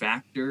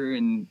factor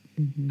in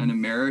an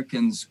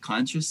American's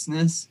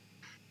consciousness.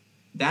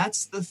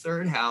 That's the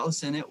third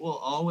house, and it will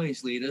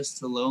always lead us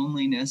to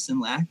loneliness and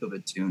lack of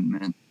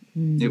attunement.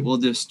 It will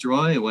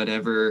destroy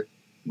whatever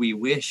we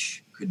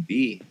wish could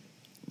be.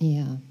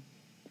 Yeah.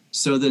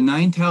 So the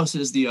ninth house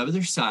is the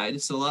other side.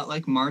 It's a lot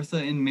like Martha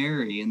and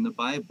Mary in the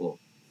Bible.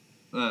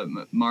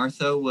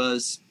 Martha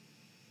was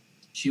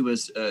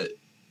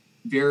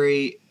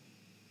very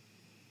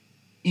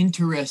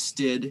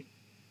interested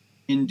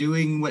in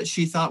doing what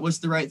she thought was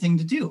the right thing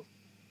to do.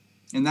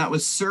 And that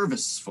was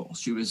serviceful.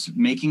 She was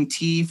making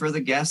tea for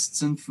the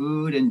guests and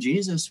food, and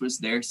Jesus was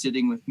there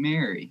sitting with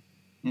Mary.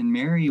 And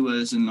Mary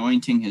was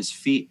anointing his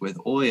feet with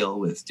oil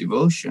with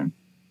devotion.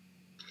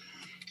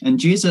 And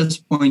Jesus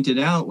pointed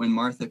out when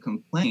Martha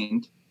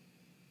complained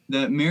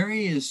that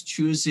Mary is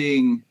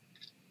choosing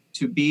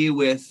to be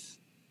with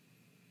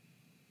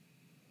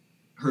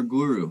her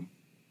guru.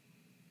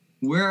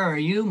 Where are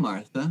you,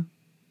 Martha?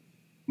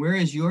 Where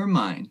is your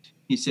mind?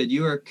 He said,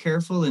 you are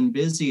careful and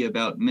busy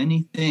about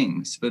many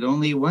things, but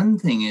only one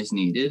thing is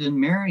needed, and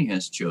Mary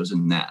has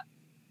chosen that.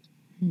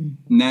 And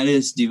that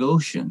is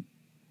devotion.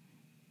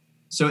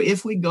 So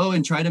if we go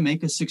and try to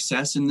make a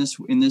success in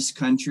this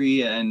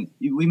country, and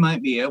we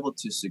might be able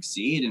to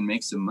succeed and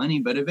make some money,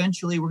 but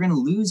eventually we're going to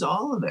lose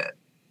all of it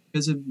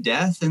because of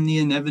death and the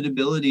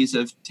inevitabilities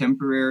of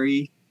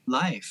temporary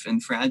life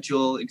and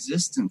fragile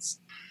existence.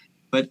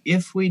 But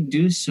if we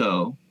do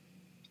so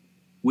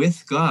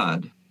with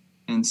God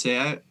and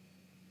say,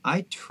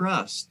 I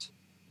trust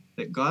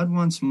that God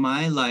wants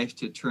my life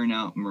to turn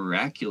out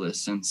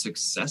miraculous and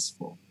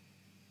successful,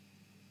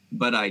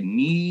 but I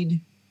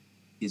need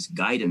his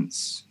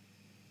guidance.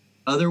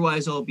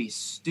 Otherwise, I'll be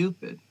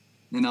stupid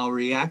and I'll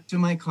react to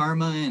my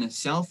karma in a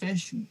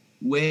selfish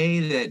way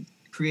that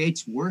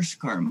creates worse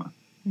karma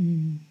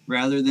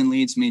rather than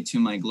leads me to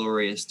my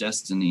glorious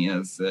destiny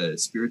of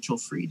spiritual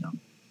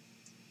freedom.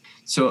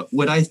 So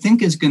what I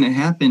think is going to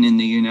happen in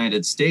the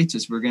United States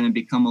is we're going to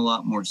become a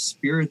lot more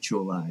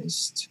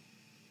spiritualized,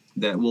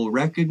 that will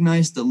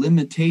recognize the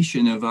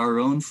limitation of our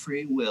own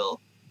free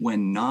will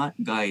when not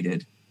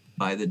guided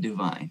by the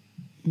divine.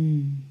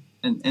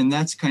 And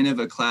that's kind of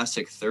a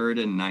classic third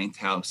and ninth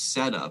house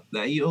setup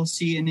that you'll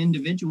see in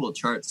individual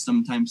charts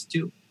sometimes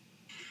too.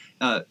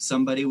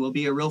 Somebody will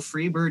be a real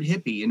freebird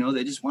hippie,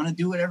 they just want to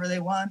do whatever they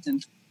want,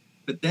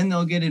 but then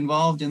they'll get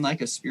involved in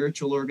like a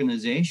spiritual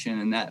organization,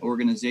 and that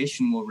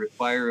organization will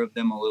require of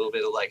them a little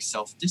bit of like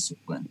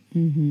self-discipline.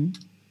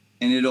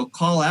 And it'll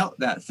call out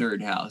that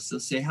third house. They'll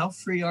say, how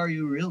free are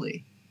you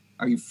really?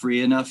 Are you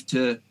free enough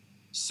to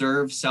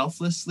serve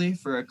selflessly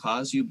for a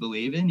cause you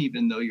believe in,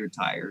 even though you're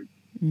tired?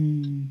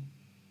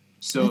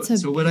 So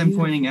what I'm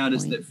pointing out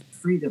is that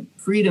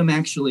freedom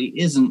actually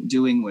isn't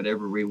doing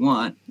whatever we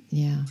want.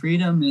 Yeah.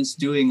 Freedom is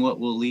doing what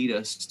will lead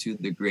us to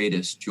the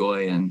greatest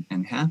joy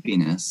and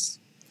happiness.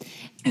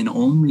 And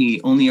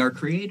only our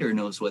Creator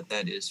knows what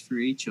that is for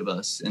each of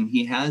us. And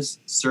he has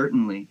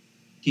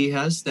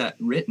that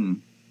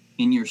written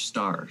in your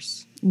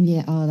stars.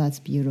 Yeah. Oh, that's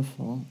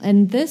beautiful.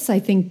 And this, I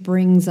think,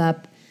 brings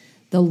up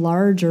the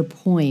larger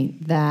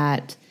point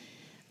that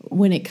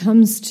when it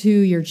comes to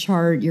your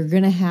chart, you're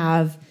going to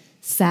have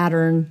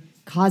Saturn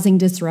causing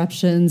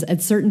disruptions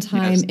at certain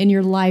time in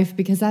your life,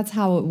 because that's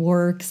how it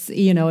works,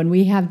 and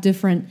we have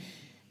different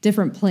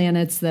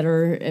planets that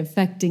are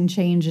affecting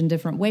change in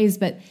different ways,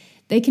 but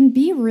they can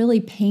be really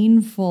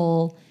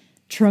painful,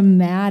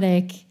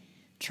 traumatic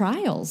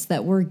trials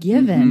that we're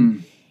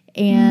given.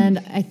 And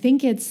I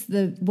think it's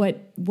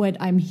what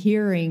I'm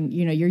hearing,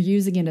 you're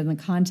using it in the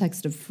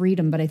context of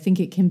freedom, but I think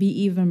it can be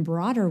even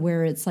broader,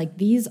 where it's like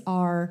these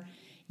are,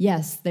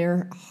 yes,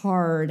 they're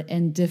hard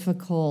and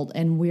difficult,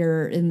 and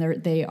we're in there,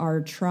 they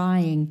are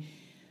trying,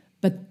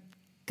 but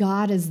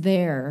God is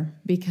there,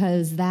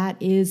 because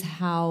that is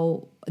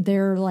how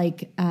they're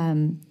like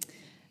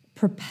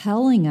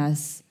propelling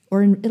us,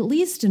 or at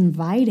least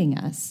inviting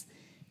us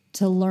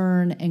to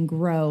learn and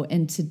grow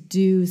and to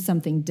do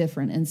something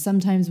different. And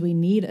sometimes we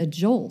need a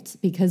jolt,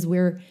 because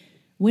when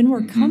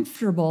we're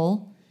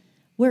comfortable,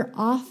 we're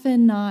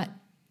often not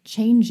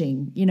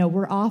changing.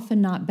 We're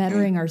often not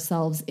bettering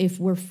ourselves if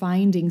we're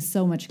finding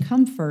so much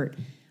comfort.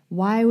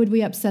 Why would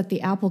we upset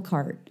the apple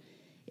cart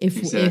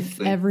if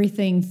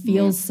everything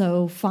feels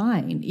so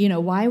fine?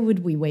 Why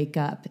would we wake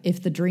up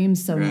if the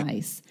dream's so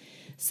nice?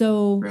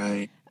 So,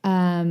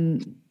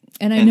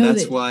 and I know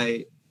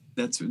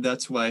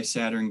that's why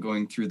Saturn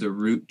going through the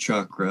root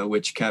chakra,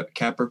 which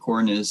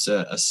Capricorn is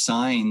a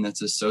sign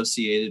that's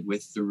associated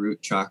with the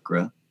root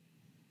chakra.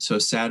 So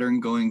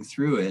Saturn going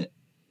through it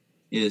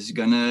is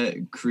going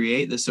to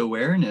create this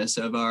awareness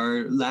of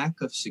our lack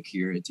of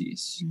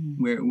securities.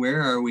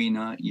 Where are we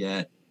not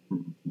yet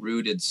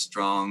rooted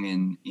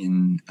strong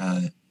in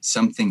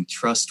something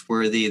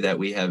trustworthy that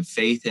we have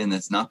faith in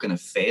that's not going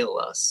to fail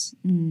us?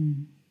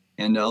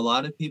 And a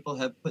lot of people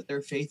have put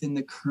their faith in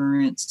the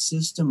current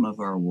system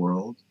of our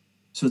world.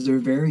 So they're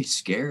very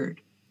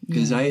scared,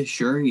 because I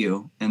assure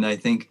you, and I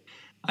think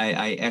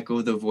I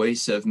echo the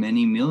voice of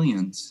many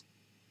millions,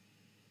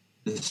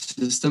 the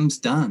system's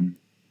done.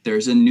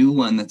 There's a new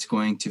one that's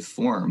going to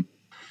form.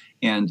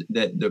 And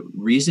that the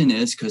reason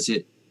is because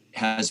it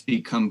has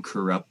become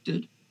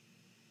corrupted.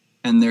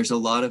 And there's a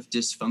lot of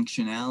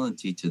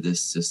dysfunctionality to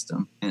this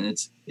system. And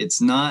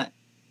it's not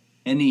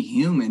any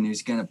human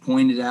who's going to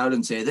point it out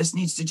and say, this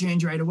needs to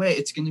change right away.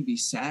 It's going to be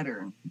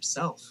Saturn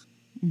himself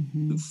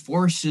who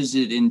forces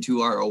it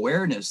into our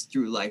awareness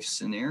through life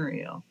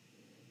scenario.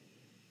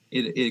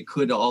 It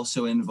could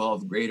also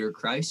involve greater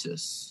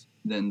crisis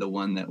than the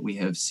one that we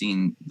have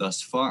seen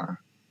thus far.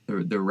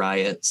 The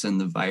riots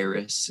and the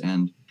virus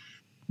and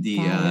the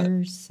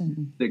fires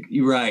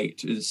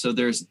right. So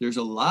there's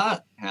a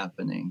lot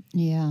happening.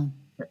 Yeah.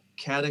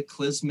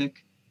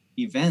 Cataclysmic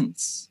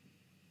events.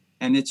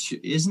 And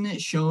isn't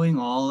it showing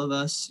all of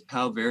us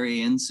how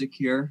very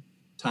insecure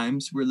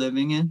times we're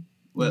living in?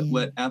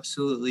 What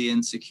absolutely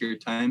insecure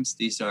times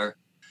these are.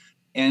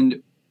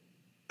 And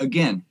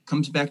again,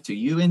 comes back to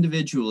you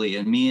individually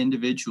and me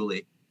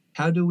individually.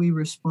 How do we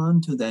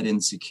respond to that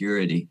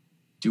insecurity?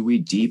 Do we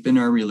deepen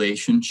our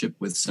relationship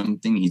with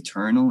something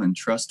eternal and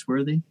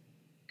trustworthy?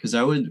 Because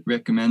I would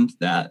recommend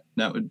that.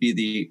 That would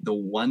be the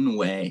one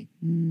way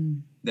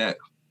that,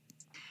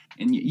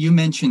 and you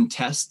mentioned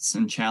tests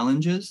and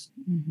challenges.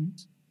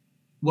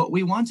 What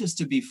we want is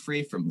to be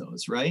free from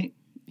those, right?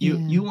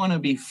 You want to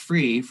be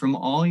free from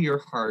all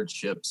your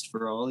hardships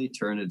for all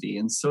eternity,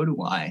 and so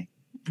do I.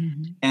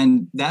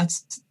 And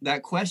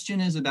that question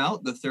is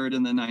about the 3rd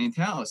and the 9th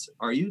house.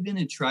 Are you going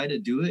to try to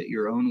do it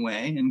your own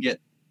way and get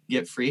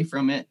free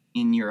from it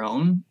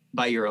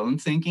by your own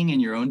thinking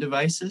and your own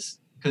devices?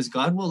 Because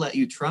God will let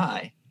you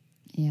try.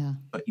 Yeah.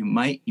 But you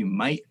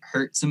might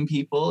hurt some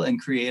people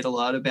and create a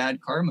lot of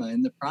bad karma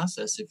in the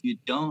process if you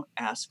don't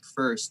ask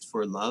first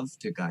for love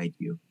to guide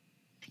you.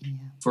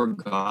 For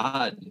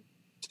God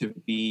to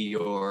be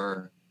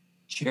your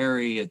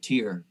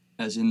charioteer,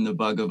 as in the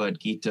Bhagavad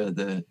Gita,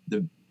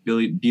 the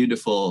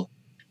beautiful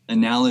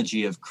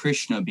analogy of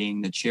Krishna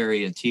being the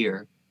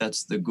charioteer.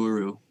 That's the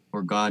guru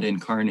or God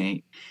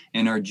incarnate.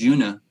 And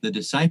Arjuna, the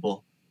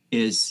disciple,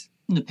 is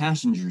in the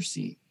passenger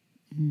seat.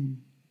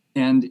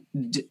 And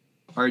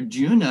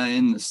Arjuna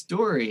in the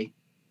story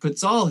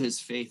puts all his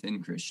faith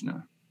in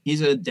Krishna.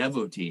 He's a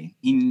devotee.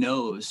 He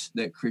knows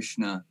that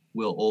Krishna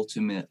will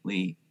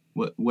ultimately,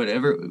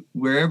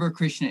 wherever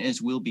Krishna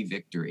is, will be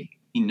victory.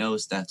 He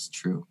knows that's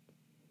true.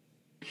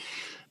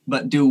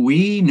 But do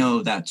we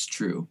know that's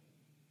true?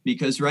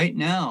 Because right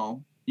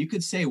now, you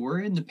could say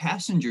we're in the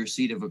passenger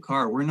seat of a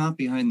car. We're not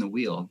behind the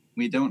wheel.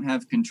 We don't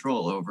have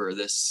control over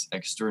this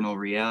external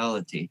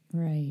reality.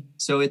 Right.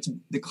 So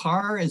the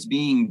car is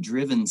being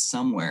driven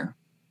somewhere.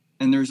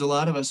 And there's a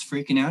lot of us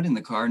freaking out in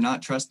the car,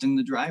 not trusting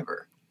the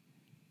driver.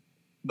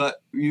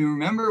 But you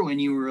remember when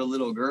you were a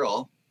little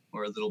girl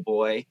or a little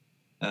boy,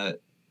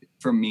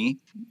 from me,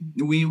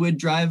 we would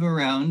drive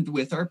around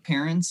with our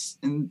parents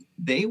and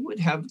they would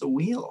have the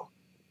wheel.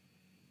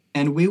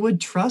 And we would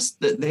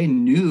trust that they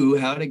knew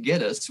how to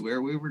get us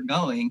where we were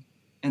going.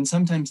 And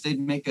sometimes they'd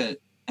make an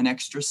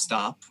extra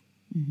stop.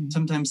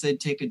 Sometimes they'd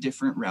take a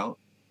different route.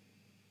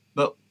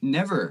 But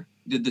never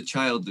did the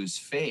child lose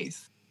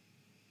faith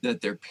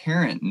that their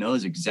parent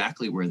knows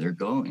exactly where they're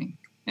going.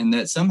 And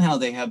that somehow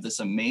they have this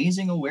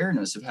amazing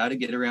awareness of how to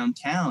get around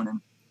town and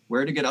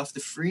where to get off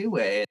the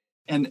freeway.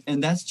 And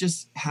that's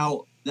just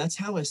that's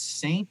how a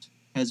saint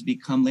has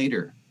become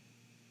later.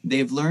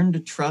 They've learned to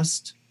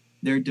trust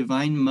their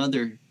divine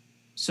mother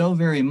so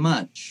very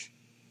much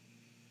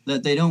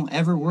that they don't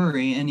ever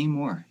worry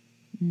anymore.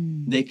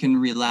 They can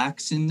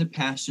relax in the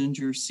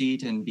passenger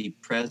seat and be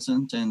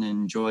present and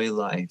enjoy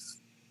life,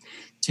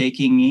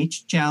 taking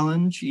each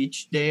challenge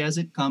each day as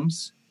it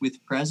comes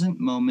with present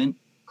moment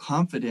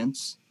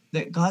confidence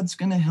that God's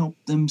going to help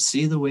them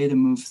see the way to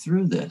move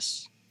through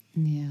this.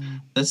 Yeah.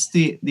 That's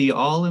the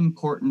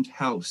all-important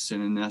house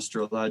in an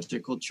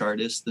astrological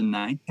chart is the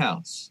 9th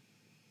house,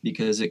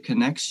 because it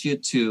connects you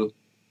to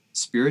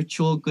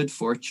spiritual good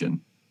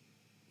fortune.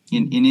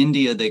 In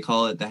India, they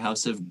call it the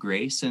house of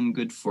grace and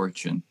good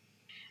fortune.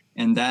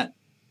 And that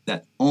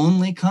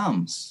only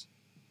comes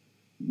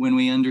when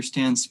we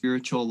understand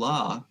spiritual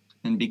law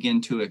and begin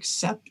to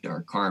accept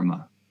our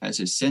karma as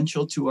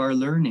essential to our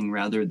learning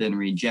rather than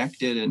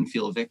reject it and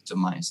feel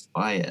victimized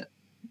by it,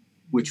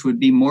 which would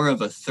be more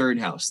of a 3rd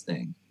house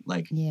thing.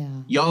 Like,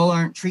 y'all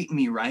aren't treating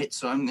me right,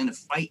 so I'm going to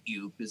fight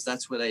you because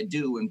that's what I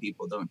do when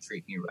people don't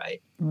treat me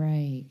right.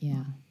 Right,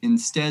 yeah.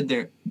 Instead,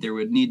 there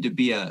would need to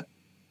be a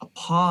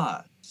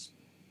pause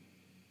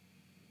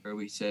where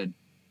we said,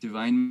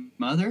 Divine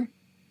Mother,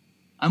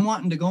 I'm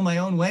wanting to go my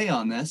own way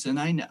on this. And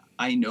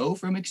I know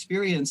from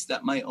experience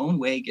that my own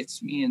way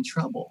gets me in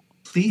trouble.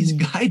 Please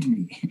guide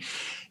me.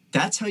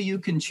 That's how you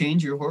can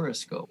change your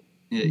horoscope.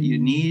 You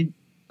need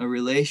a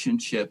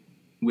relationship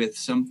with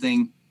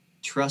something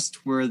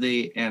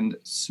trustworthy and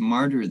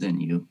smarter than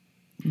you.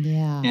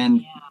 Yeah.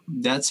 And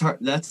that's hard.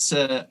 That's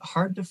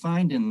hard to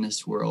find in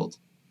this world,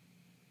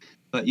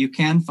 but you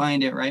can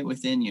find it right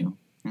within you.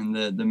 And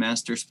the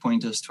masters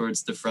point us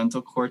towards the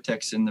frontal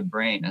cortex in the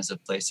brain as a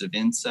place of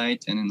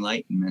insight and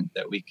enlightenment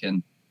that we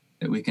can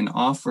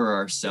offer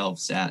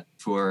ourselves at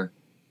for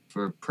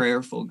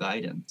prayerful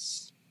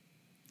guidance.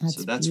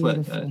 So that's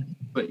beautiful.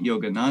 what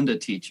Yogananda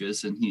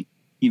teaches, and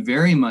he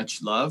very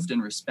much loved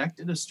and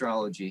respected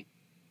astrology,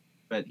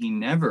 but he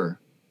never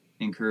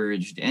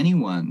encouraged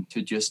anyone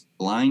to just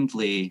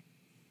blindly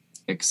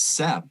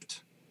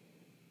accept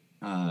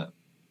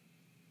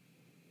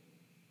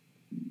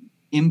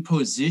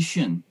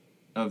imposition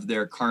of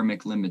their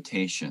karmic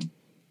limitation.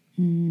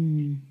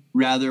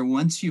 Rather,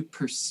 once you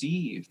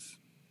perceive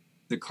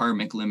the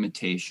karmic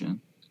limitation,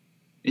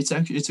 it's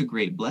a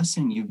great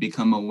blessing. You've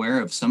become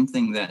aware of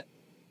something that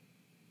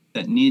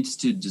needs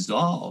to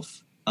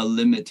dissolve, a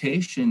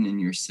limitation in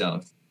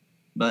yourself.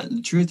 But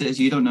the truth is,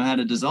 you don't know how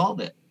to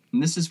dissolve it.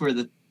 And this is where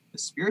the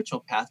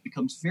spiritual path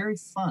becomes very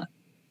fun,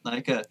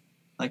 like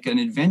an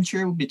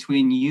adventure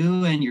between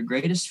you and your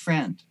greatest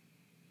friend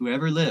who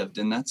ever lived,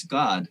 and that's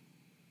God.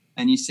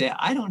 And you say,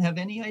 I don't have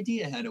any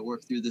idea how to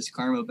work through this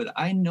karma, but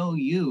I know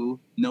you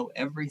know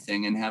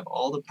everything and have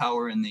all the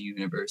power in the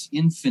universe,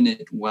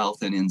 infinite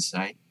wealth and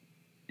insight.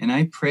 And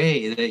I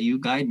pray that you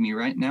guide me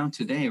right now,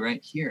 today,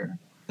 right here,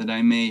 that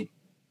I may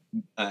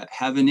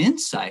have an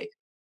insight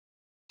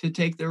to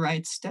take the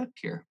right step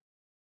here.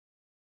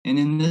 And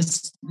in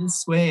this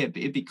way,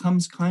 it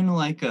becomes kind of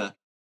like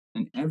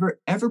an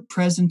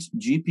ever-present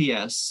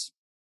GPS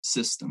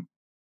system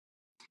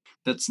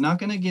that's not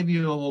going to give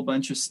you a whole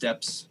bunch of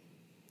steps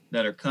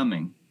that are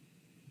coming,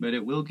 but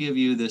it will give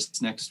you this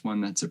next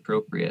one that's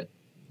appropriate.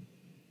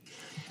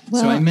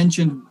 Well, so I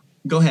mentioned,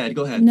 go ahead.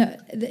 No,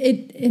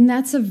 and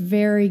that's a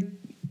very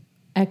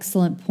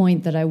excellent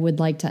point that I would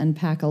like to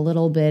unpack a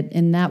little bit,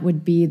 and that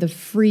would be the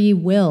free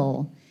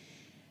will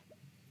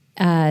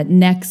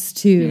next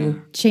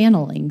to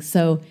channeling.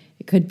 So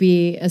it could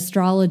be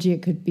astrology,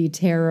 it could be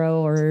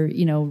tarot, or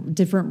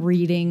different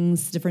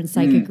readings, different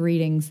psychic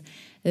readings.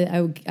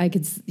 I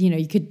could,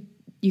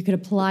 you could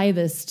apply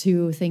this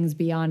to things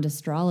beyond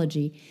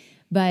astrology,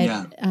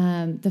 but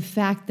the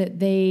fact that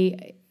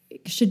they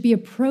should be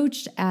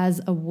approached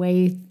as a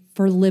way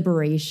for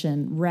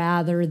liberation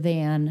rather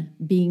than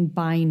being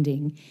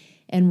binding,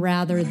 and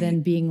rather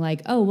than being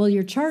like, oh, well,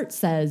 your chart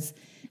says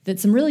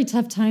that some really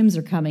tough times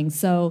are coming,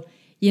 so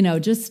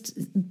just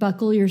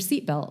buckle your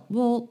seatbelt.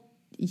 Well,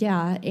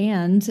 yeah,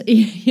 and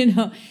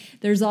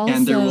there's also,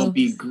 and there will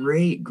be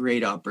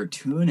great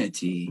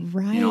opportunity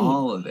in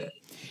all of it.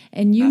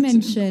 And you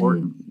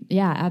mentioned,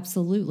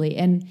 absolutely.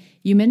 And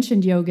you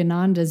mentioned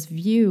Yogananda's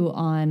view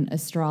on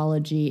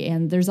astrology.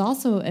 And there's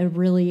also a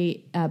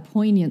really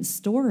poignant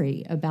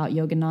story about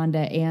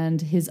Yogananda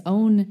and his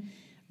own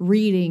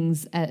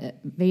readings,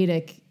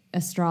 Vedic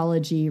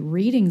astrology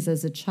readings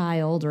as a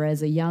child or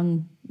as a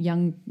young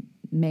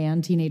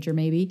man, teenager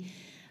maybe,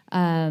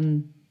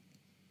 and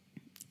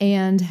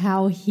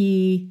how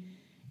he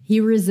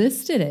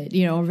resisted it,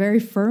 very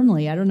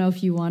firmly. I don't know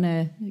if you want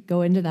to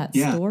go into that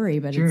story,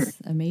 but it's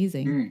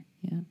amazing. Sure.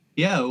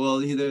 Yeah. Well,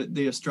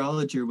 the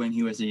astrologer, when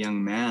he was a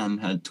young man,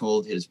 had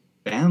told his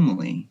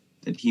family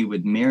that he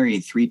would marry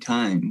 3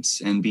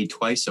 times and be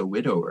twice a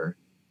widower.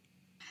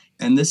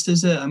 And this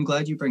is I'm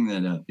glad you bring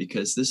that up,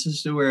 because this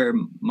is where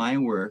my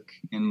work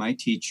and my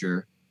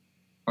teacher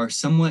are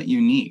somewhat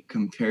unique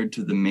compared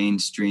to the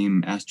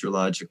mainstream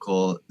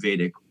astrological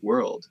Vedic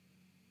world,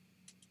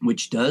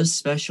 which does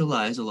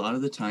specialize a lot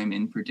of the time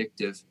in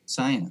predictive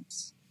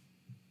science.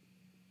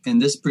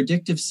 And this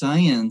predictive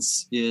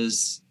science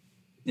is,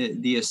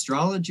 the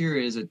astrologer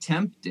is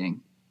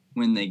attempting,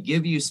 when they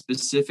give you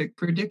specific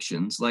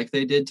predictions, like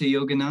they did to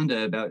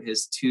Yogananda about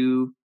his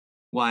 2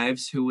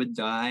 wives who would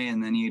die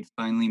and then he'd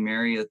finally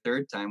marry a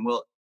 3rd time.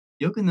 Well,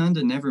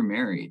 Yogananda never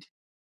married.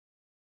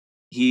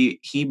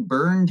 He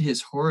burned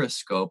his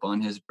horoscope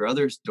on his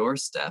brother's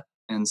doorstep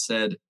and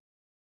said,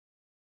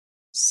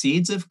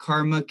 seeds of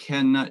karma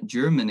cannot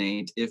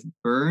germinate if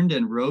burned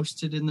and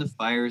roasted in the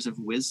fires of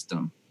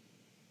wisdom.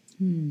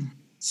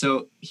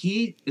 So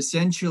he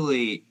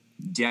essentially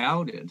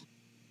doubted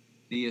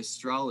the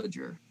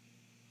astrologer,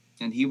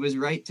 and he was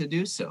right to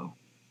do so,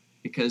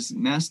 because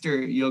Master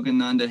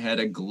Yogananda had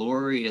a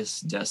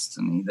glorious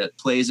destiny that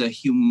plays a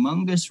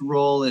humongous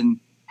role in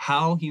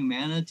how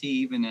humanity,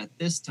 even at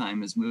this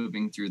time, is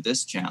moving through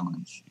this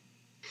challenge.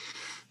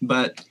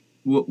 But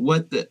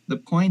what the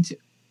point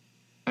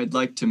I'd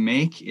like to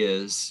make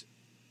is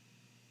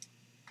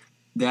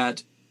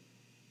that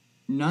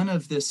none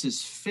of this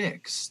is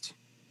fixed.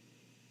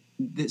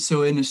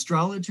 So an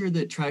astrologer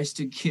that tries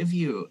to give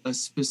you a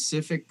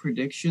specific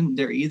prediction,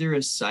 they're either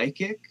a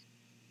psychic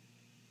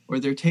or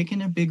they're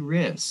taking a big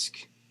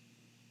risk.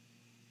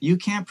 You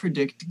can't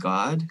predict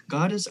God.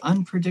 God is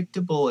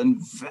unpredictable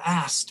and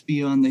vast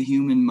beyond the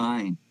human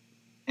mind.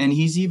 And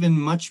he's even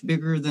much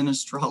bigger than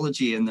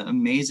astrology and the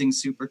amazing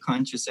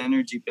superconscious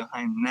energy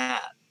behind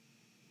that.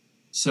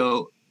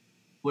 So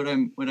what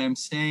I'm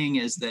saying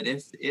is that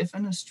if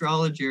an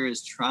astrologer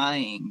is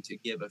trying to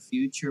give a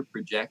future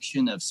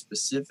projection of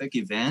specific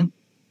event,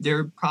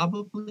 they're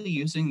probably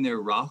using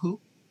their Rahu.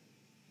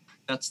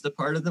 That's the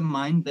part of the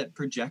mind that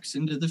projects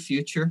into the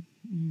future.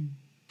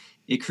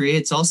 It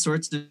creates all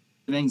sorts of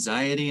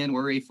anxiety and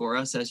worry for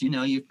us. As you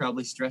know, you've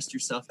probably stressed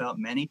yourself out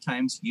many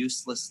times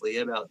uselessly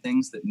about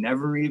things that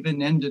never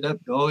even ended up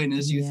going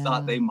as you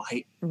thought they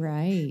might.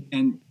 Right.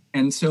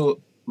 And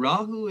so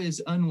Rahu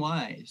is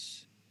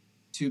unwise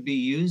to be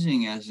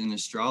using as an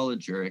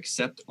astrologer,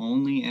 except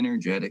only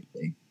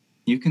energetically.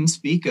 You can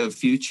speak of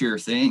future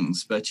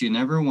things, but you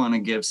never want to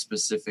give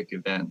specific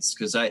events,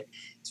 because as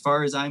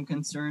far as I'm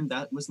concerned,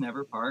 that was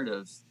never part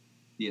of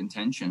the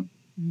intention,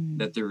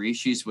 that the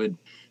rishis would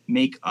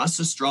make us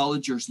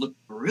astrologers look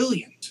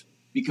brilliant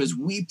because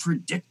we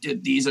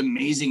predicted these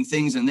amazing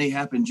things and they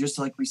happened just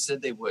like we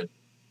said they would.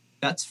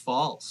 That's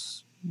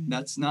false.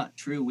 That's not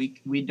true.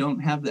 We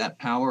don't have that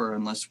power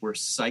unless we're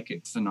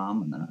psychic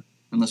phenomena,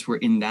 unless we're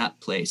in that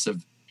place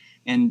of.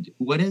 And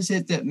what is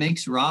it that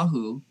makes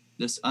Rahu,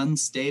 this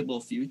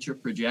unstable future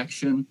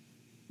projection,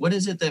 what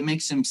is it that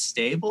makes him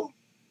stable?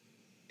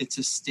 It's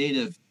a state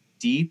of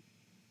deep,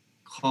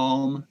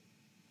 calm,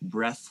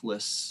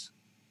 breathless,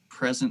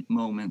 present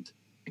moment,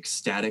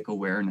 ecstatic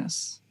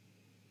awareness.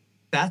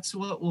 That's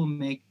what will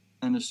make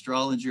an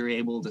astrologer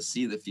able to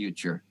see the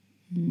future.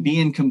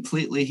 Being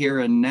completely here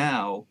and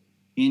now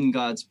in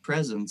God's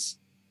presence.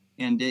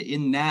 And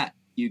in that,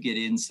 you get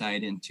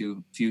insight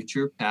into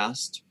future,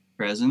 past,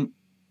 present.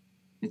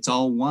 It's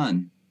all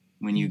one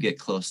when you get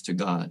close to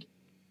God.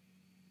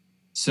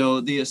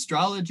 So the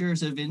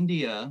astrologers of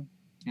India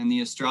and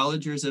the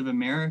astrologers of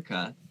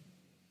America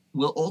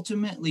will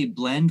ultimately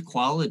blend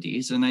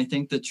qualities. And I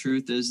think the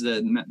truth is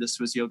that this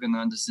was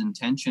Yogananda's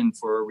intention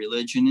for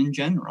religion in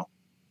general.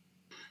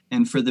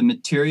 And for the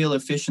material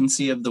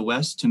efficiency of the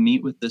West to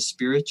meet with the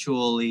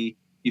spiritually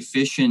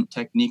efficient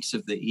techniques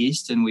of the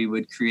East, and we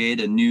would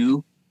create a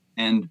new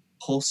and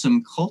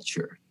wholesome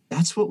culture.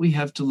 That's what we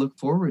have to look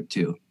forward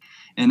to.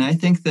 And I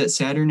think that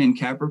Saturn in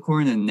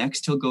Capricorn, and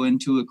next he'll go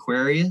into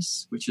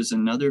Aquarius, which is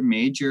another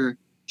major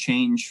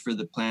change for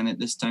the planet.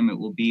 This time it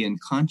will be in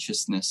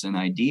consciousness and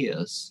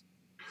ideas.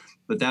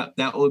 But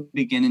that will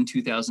begin in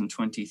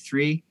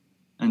 2023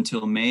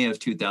 until May of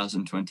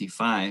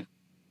 2025.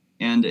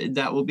 And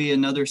that will be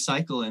another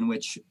cycle in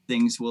which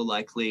things will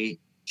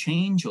likely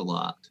change a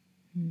lot.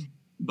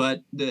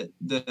 But the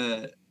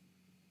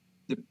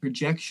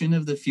projection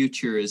of the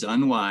future is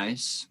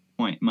unwise,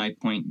 my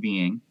point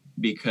being,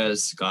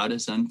 because God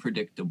is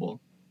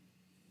unpredictable.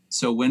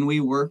 So when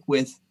we work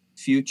with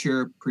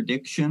future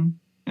prediction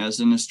as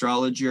an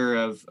astrologer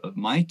of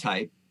my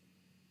type,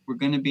 we're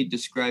going to be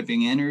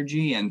describing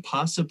energy and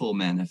possible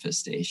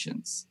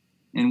manifestations.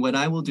 And what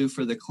I will do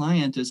for the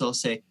client is I'll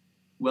say,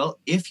 well,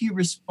 if you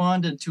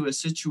responded to a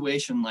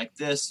situation like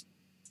this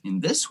in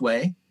this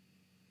way,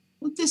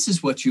 well, this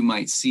is what you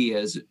might see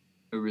as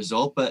a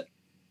result, but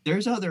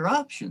there's other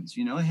options.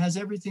 You know, it has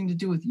everything to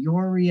do with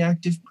your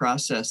reactive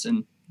process.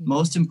 And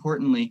most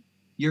importantly,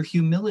 your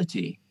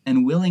humility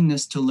and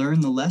willingness to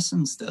learn the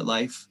lessons that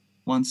life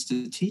wants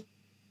to teach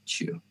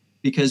you.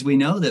 Because we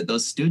know that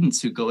those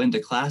students who go into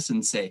class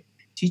and say,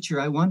 teacher,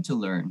 I want to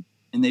learn,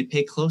 and they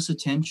pay close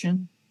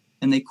attention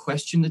and they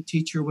question the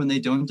teacher when they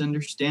don't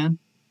understand,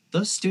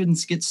 those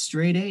students get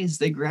straight A's.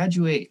 They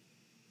graduate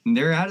and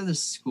they're out of the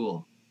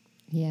school.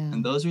 Yeah.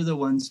 And those are the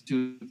ones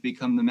who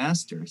become the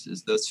masters,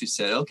 is those who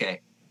said,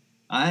 okay,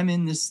 I'm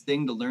in this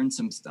thing to learn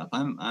some stuff.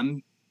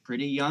 I'm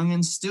pretty young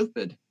and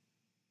stupid.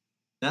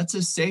 That's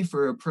a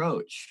safer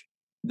approach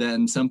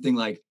than something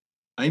like,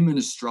 I'm an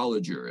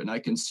astrologer and I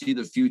can see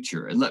the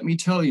future and let me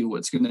tell you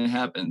what's going to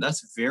happen.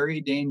 That's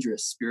very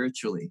dangerous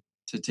spiritually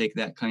to take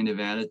that kind of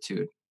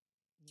attitude.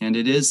 And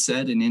it is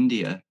said in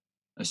India,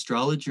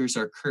 astrologers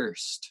are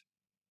cursed.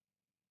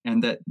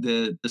 And that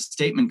the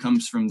statement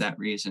comes from that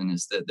reason,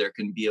 is that there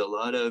can be a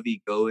lot of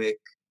egoic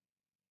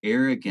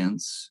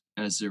arrogance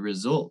as a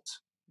result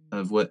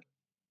of what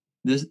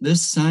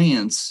this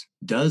science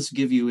does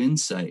give you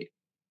insight,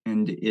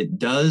 and it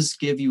does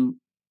give you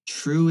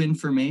true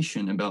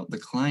information about the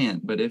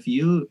client. But if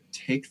you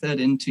take that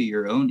into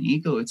your own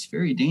ego, it's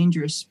very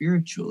dangerous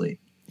spiritually.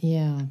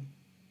 Yeah.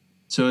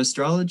 So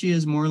astrology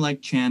is more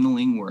like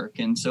channeling work,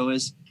 and so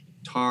is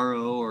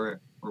tarot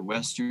or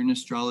Western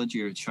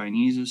astrology or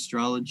Chinese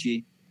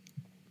astrology.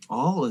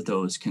 All of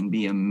those can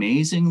be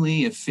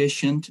amazingly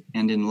efficient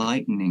and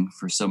enlightening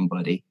for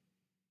somebody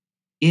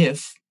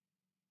if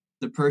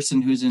the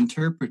person who's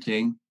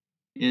interpreting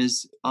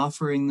is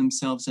offering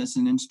themselves as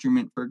an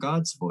instrument for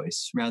God's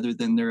voice rather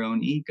than their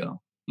own ego,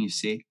 you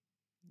see?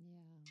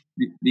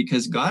 Yeah.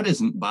 Because God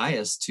isn't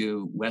biased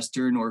to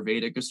Western or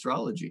Vedic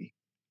astrology.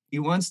 He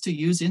wants to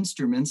use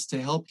instruments to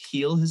help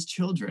heal his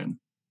children.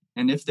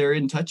 And if they're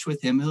in touch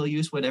with him, he'll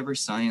use whatever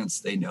science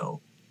they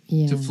know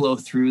to flow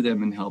through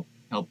them and help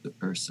help the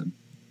person.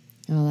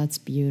 Oh, that's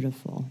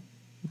beautiful.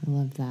 I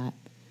love that.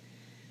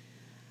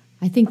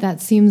 I think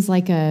that seems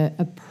like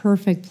a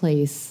perfect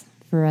place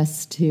for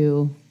us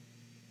to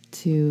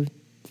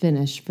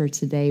finish for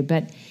today.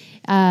 But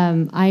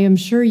I am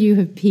sure you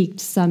have piqued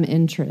some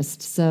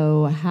interest.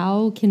 So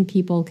how can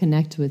people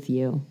connect with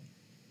you?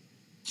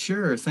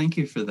 Sure. Thank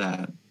you for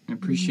that. I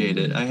appreciate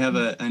it. I have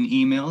an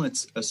email.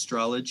 It's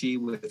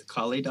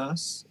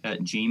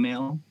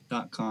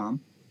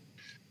astrologywithkalidas@gmail.com.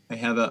 I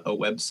have a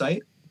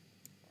website,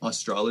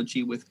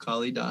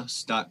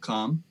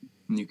 astrologywithkalidas.com.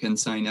 And you can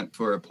sign up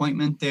for an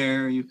appointment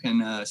there. You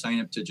can sign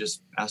up to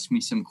just ask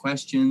me some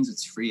questions.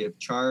 It's free of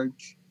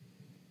charge.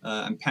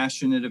 I'm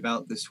passionate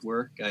about this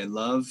work. I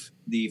love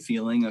the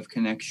feeling of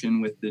connection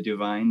with the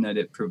divine that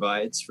it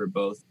provides for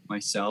both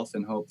myself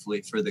and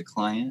hopefully for the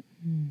client.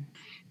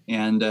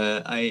 And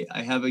I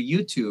have a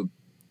YouTube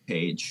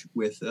page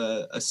with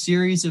a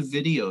series of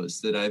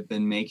videos that I've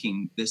been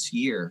making this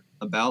year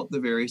about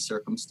the very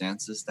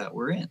circumstances that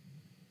we're in.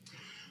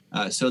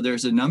 So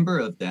there's a number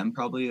of them,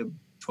 probably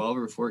 12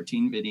 or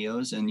 14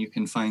 videos, and you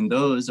can find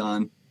those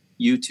on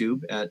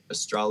YouTube at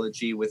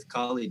Astrology with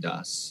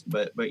Kalidas.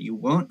 But you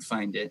won't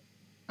find it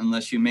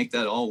unless you make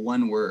that all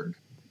one word.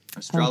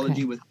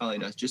 Astrology with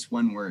Kalidas, just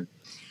one word.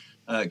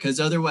 Because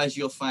otherwise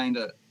you'll find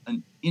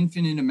an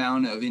infinite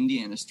amount of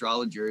Indian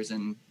astrologers,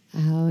 and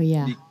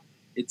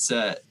it's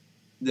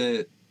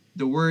the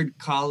word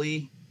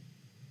Kali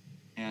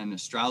and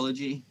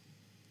astrology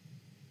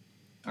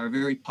are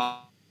very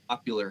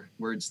popular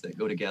words that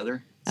go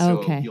together.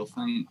 So you'll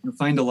find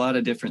a lot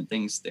of different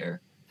things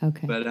there.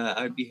 Okay. But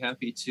I'd be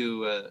happy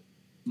to,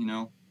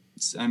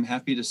 I'm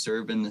happy to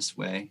serve in this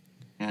way,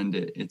 and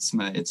it's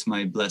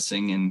my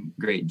blessing and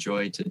great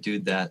joy to do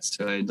that.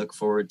 So I look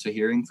forward to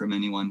hearing from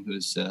anyone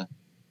who's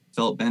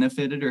felt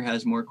benefited or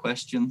has more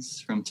questions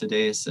from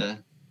today's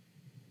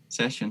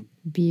session.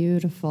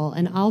 Beautiful.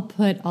 And I'll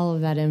put all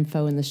of that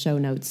info in the show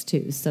notes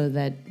too, so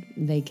that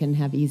they can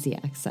have easy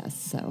access.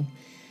 So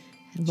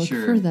look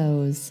for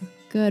those.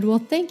 Good. Well,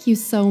 thank you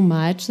so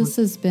much. This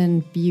has been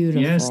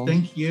beautiful. Yes,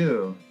 thank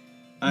you.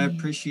 I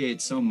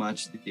appreciate so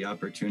much the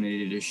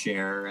opportunity to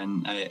share,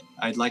 and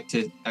I'd like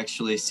to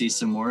actually see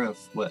some more of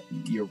what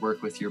your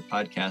work with your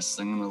podcasts.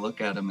 I'm going to look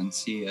at them and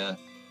see,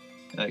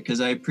 because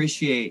I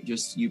appreciate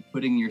just you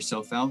putting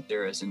yourself out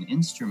there as an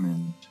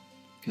instrument,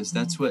 because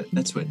that's what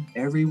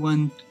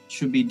everyone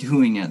should be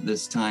doing at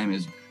this time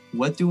is,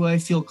 what do I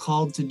feel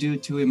called to do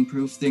to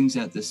improve things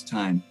at this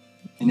time?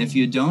 And if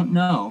you don't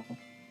know,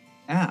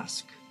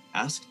 ask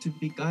to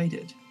be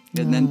guided,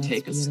 and then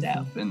take a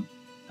step. And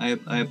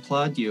I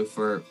applaud you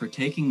for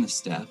taking the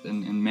step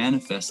and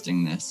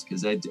manifesting this,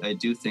 because I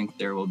do think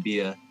there will be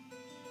a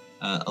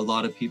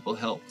lot of people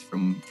helped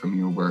from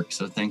your work.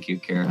 So thank you,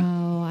 Kara.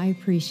 Oh, I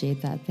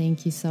appreciate that.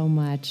 Thank you so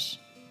much.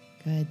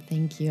 Good.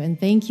 Thank you. And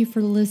thank you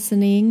for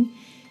listening.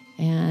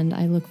 And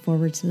I look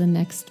forward to the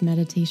next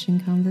meditation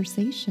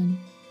conversation.